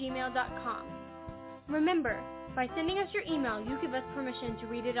truthbetoldradioshow@gmail.com. Remember, by sending us your email, you give us permission to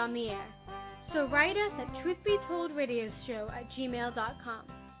read it on the air. So write us at truthbetoldradioshow@gmail.com.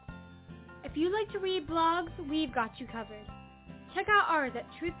 If you'd like to read blogs, we've got you covered. Check out ours at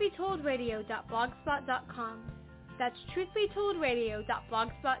truthbetoldradio.blogspot.com. That's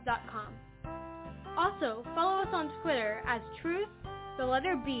truthbetoldradio.blogspot.com. Also, follow us on Twitter as Truth, the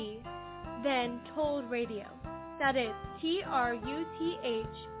letter B, then Told Radio. That is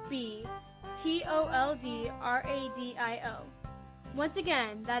TruthBToldRadio. Once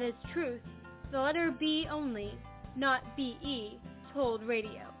again, that is Truth, the letter B only, not BE, Told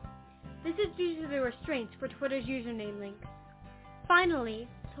Radio. This is due to the restraints for Twitter's username links. Finally,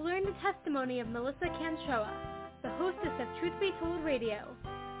 to learn the testimony of Melissa Canchoa, the hostess of Truth Be Told Radio,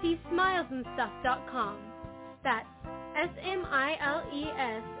 see smilesandstuff.com. That's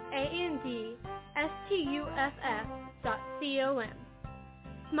smilesandstuff.com.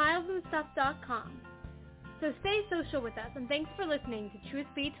 Smilesandstuff.com. So stay social with us, and thanks for listening to Truth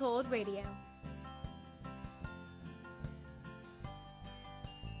Be Told Radio.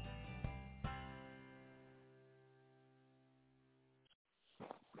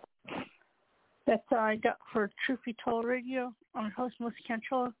 That's all I got for Truth Be Told Radio. I'm your host, Melissa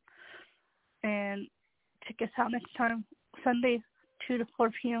Cantrola. And check us out next time, Sunday, 2 to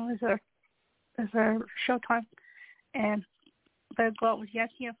 4 p.m. is our show time. And better go out with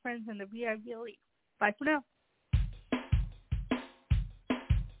Yankee and friends and the VIV Elite. Bye for now.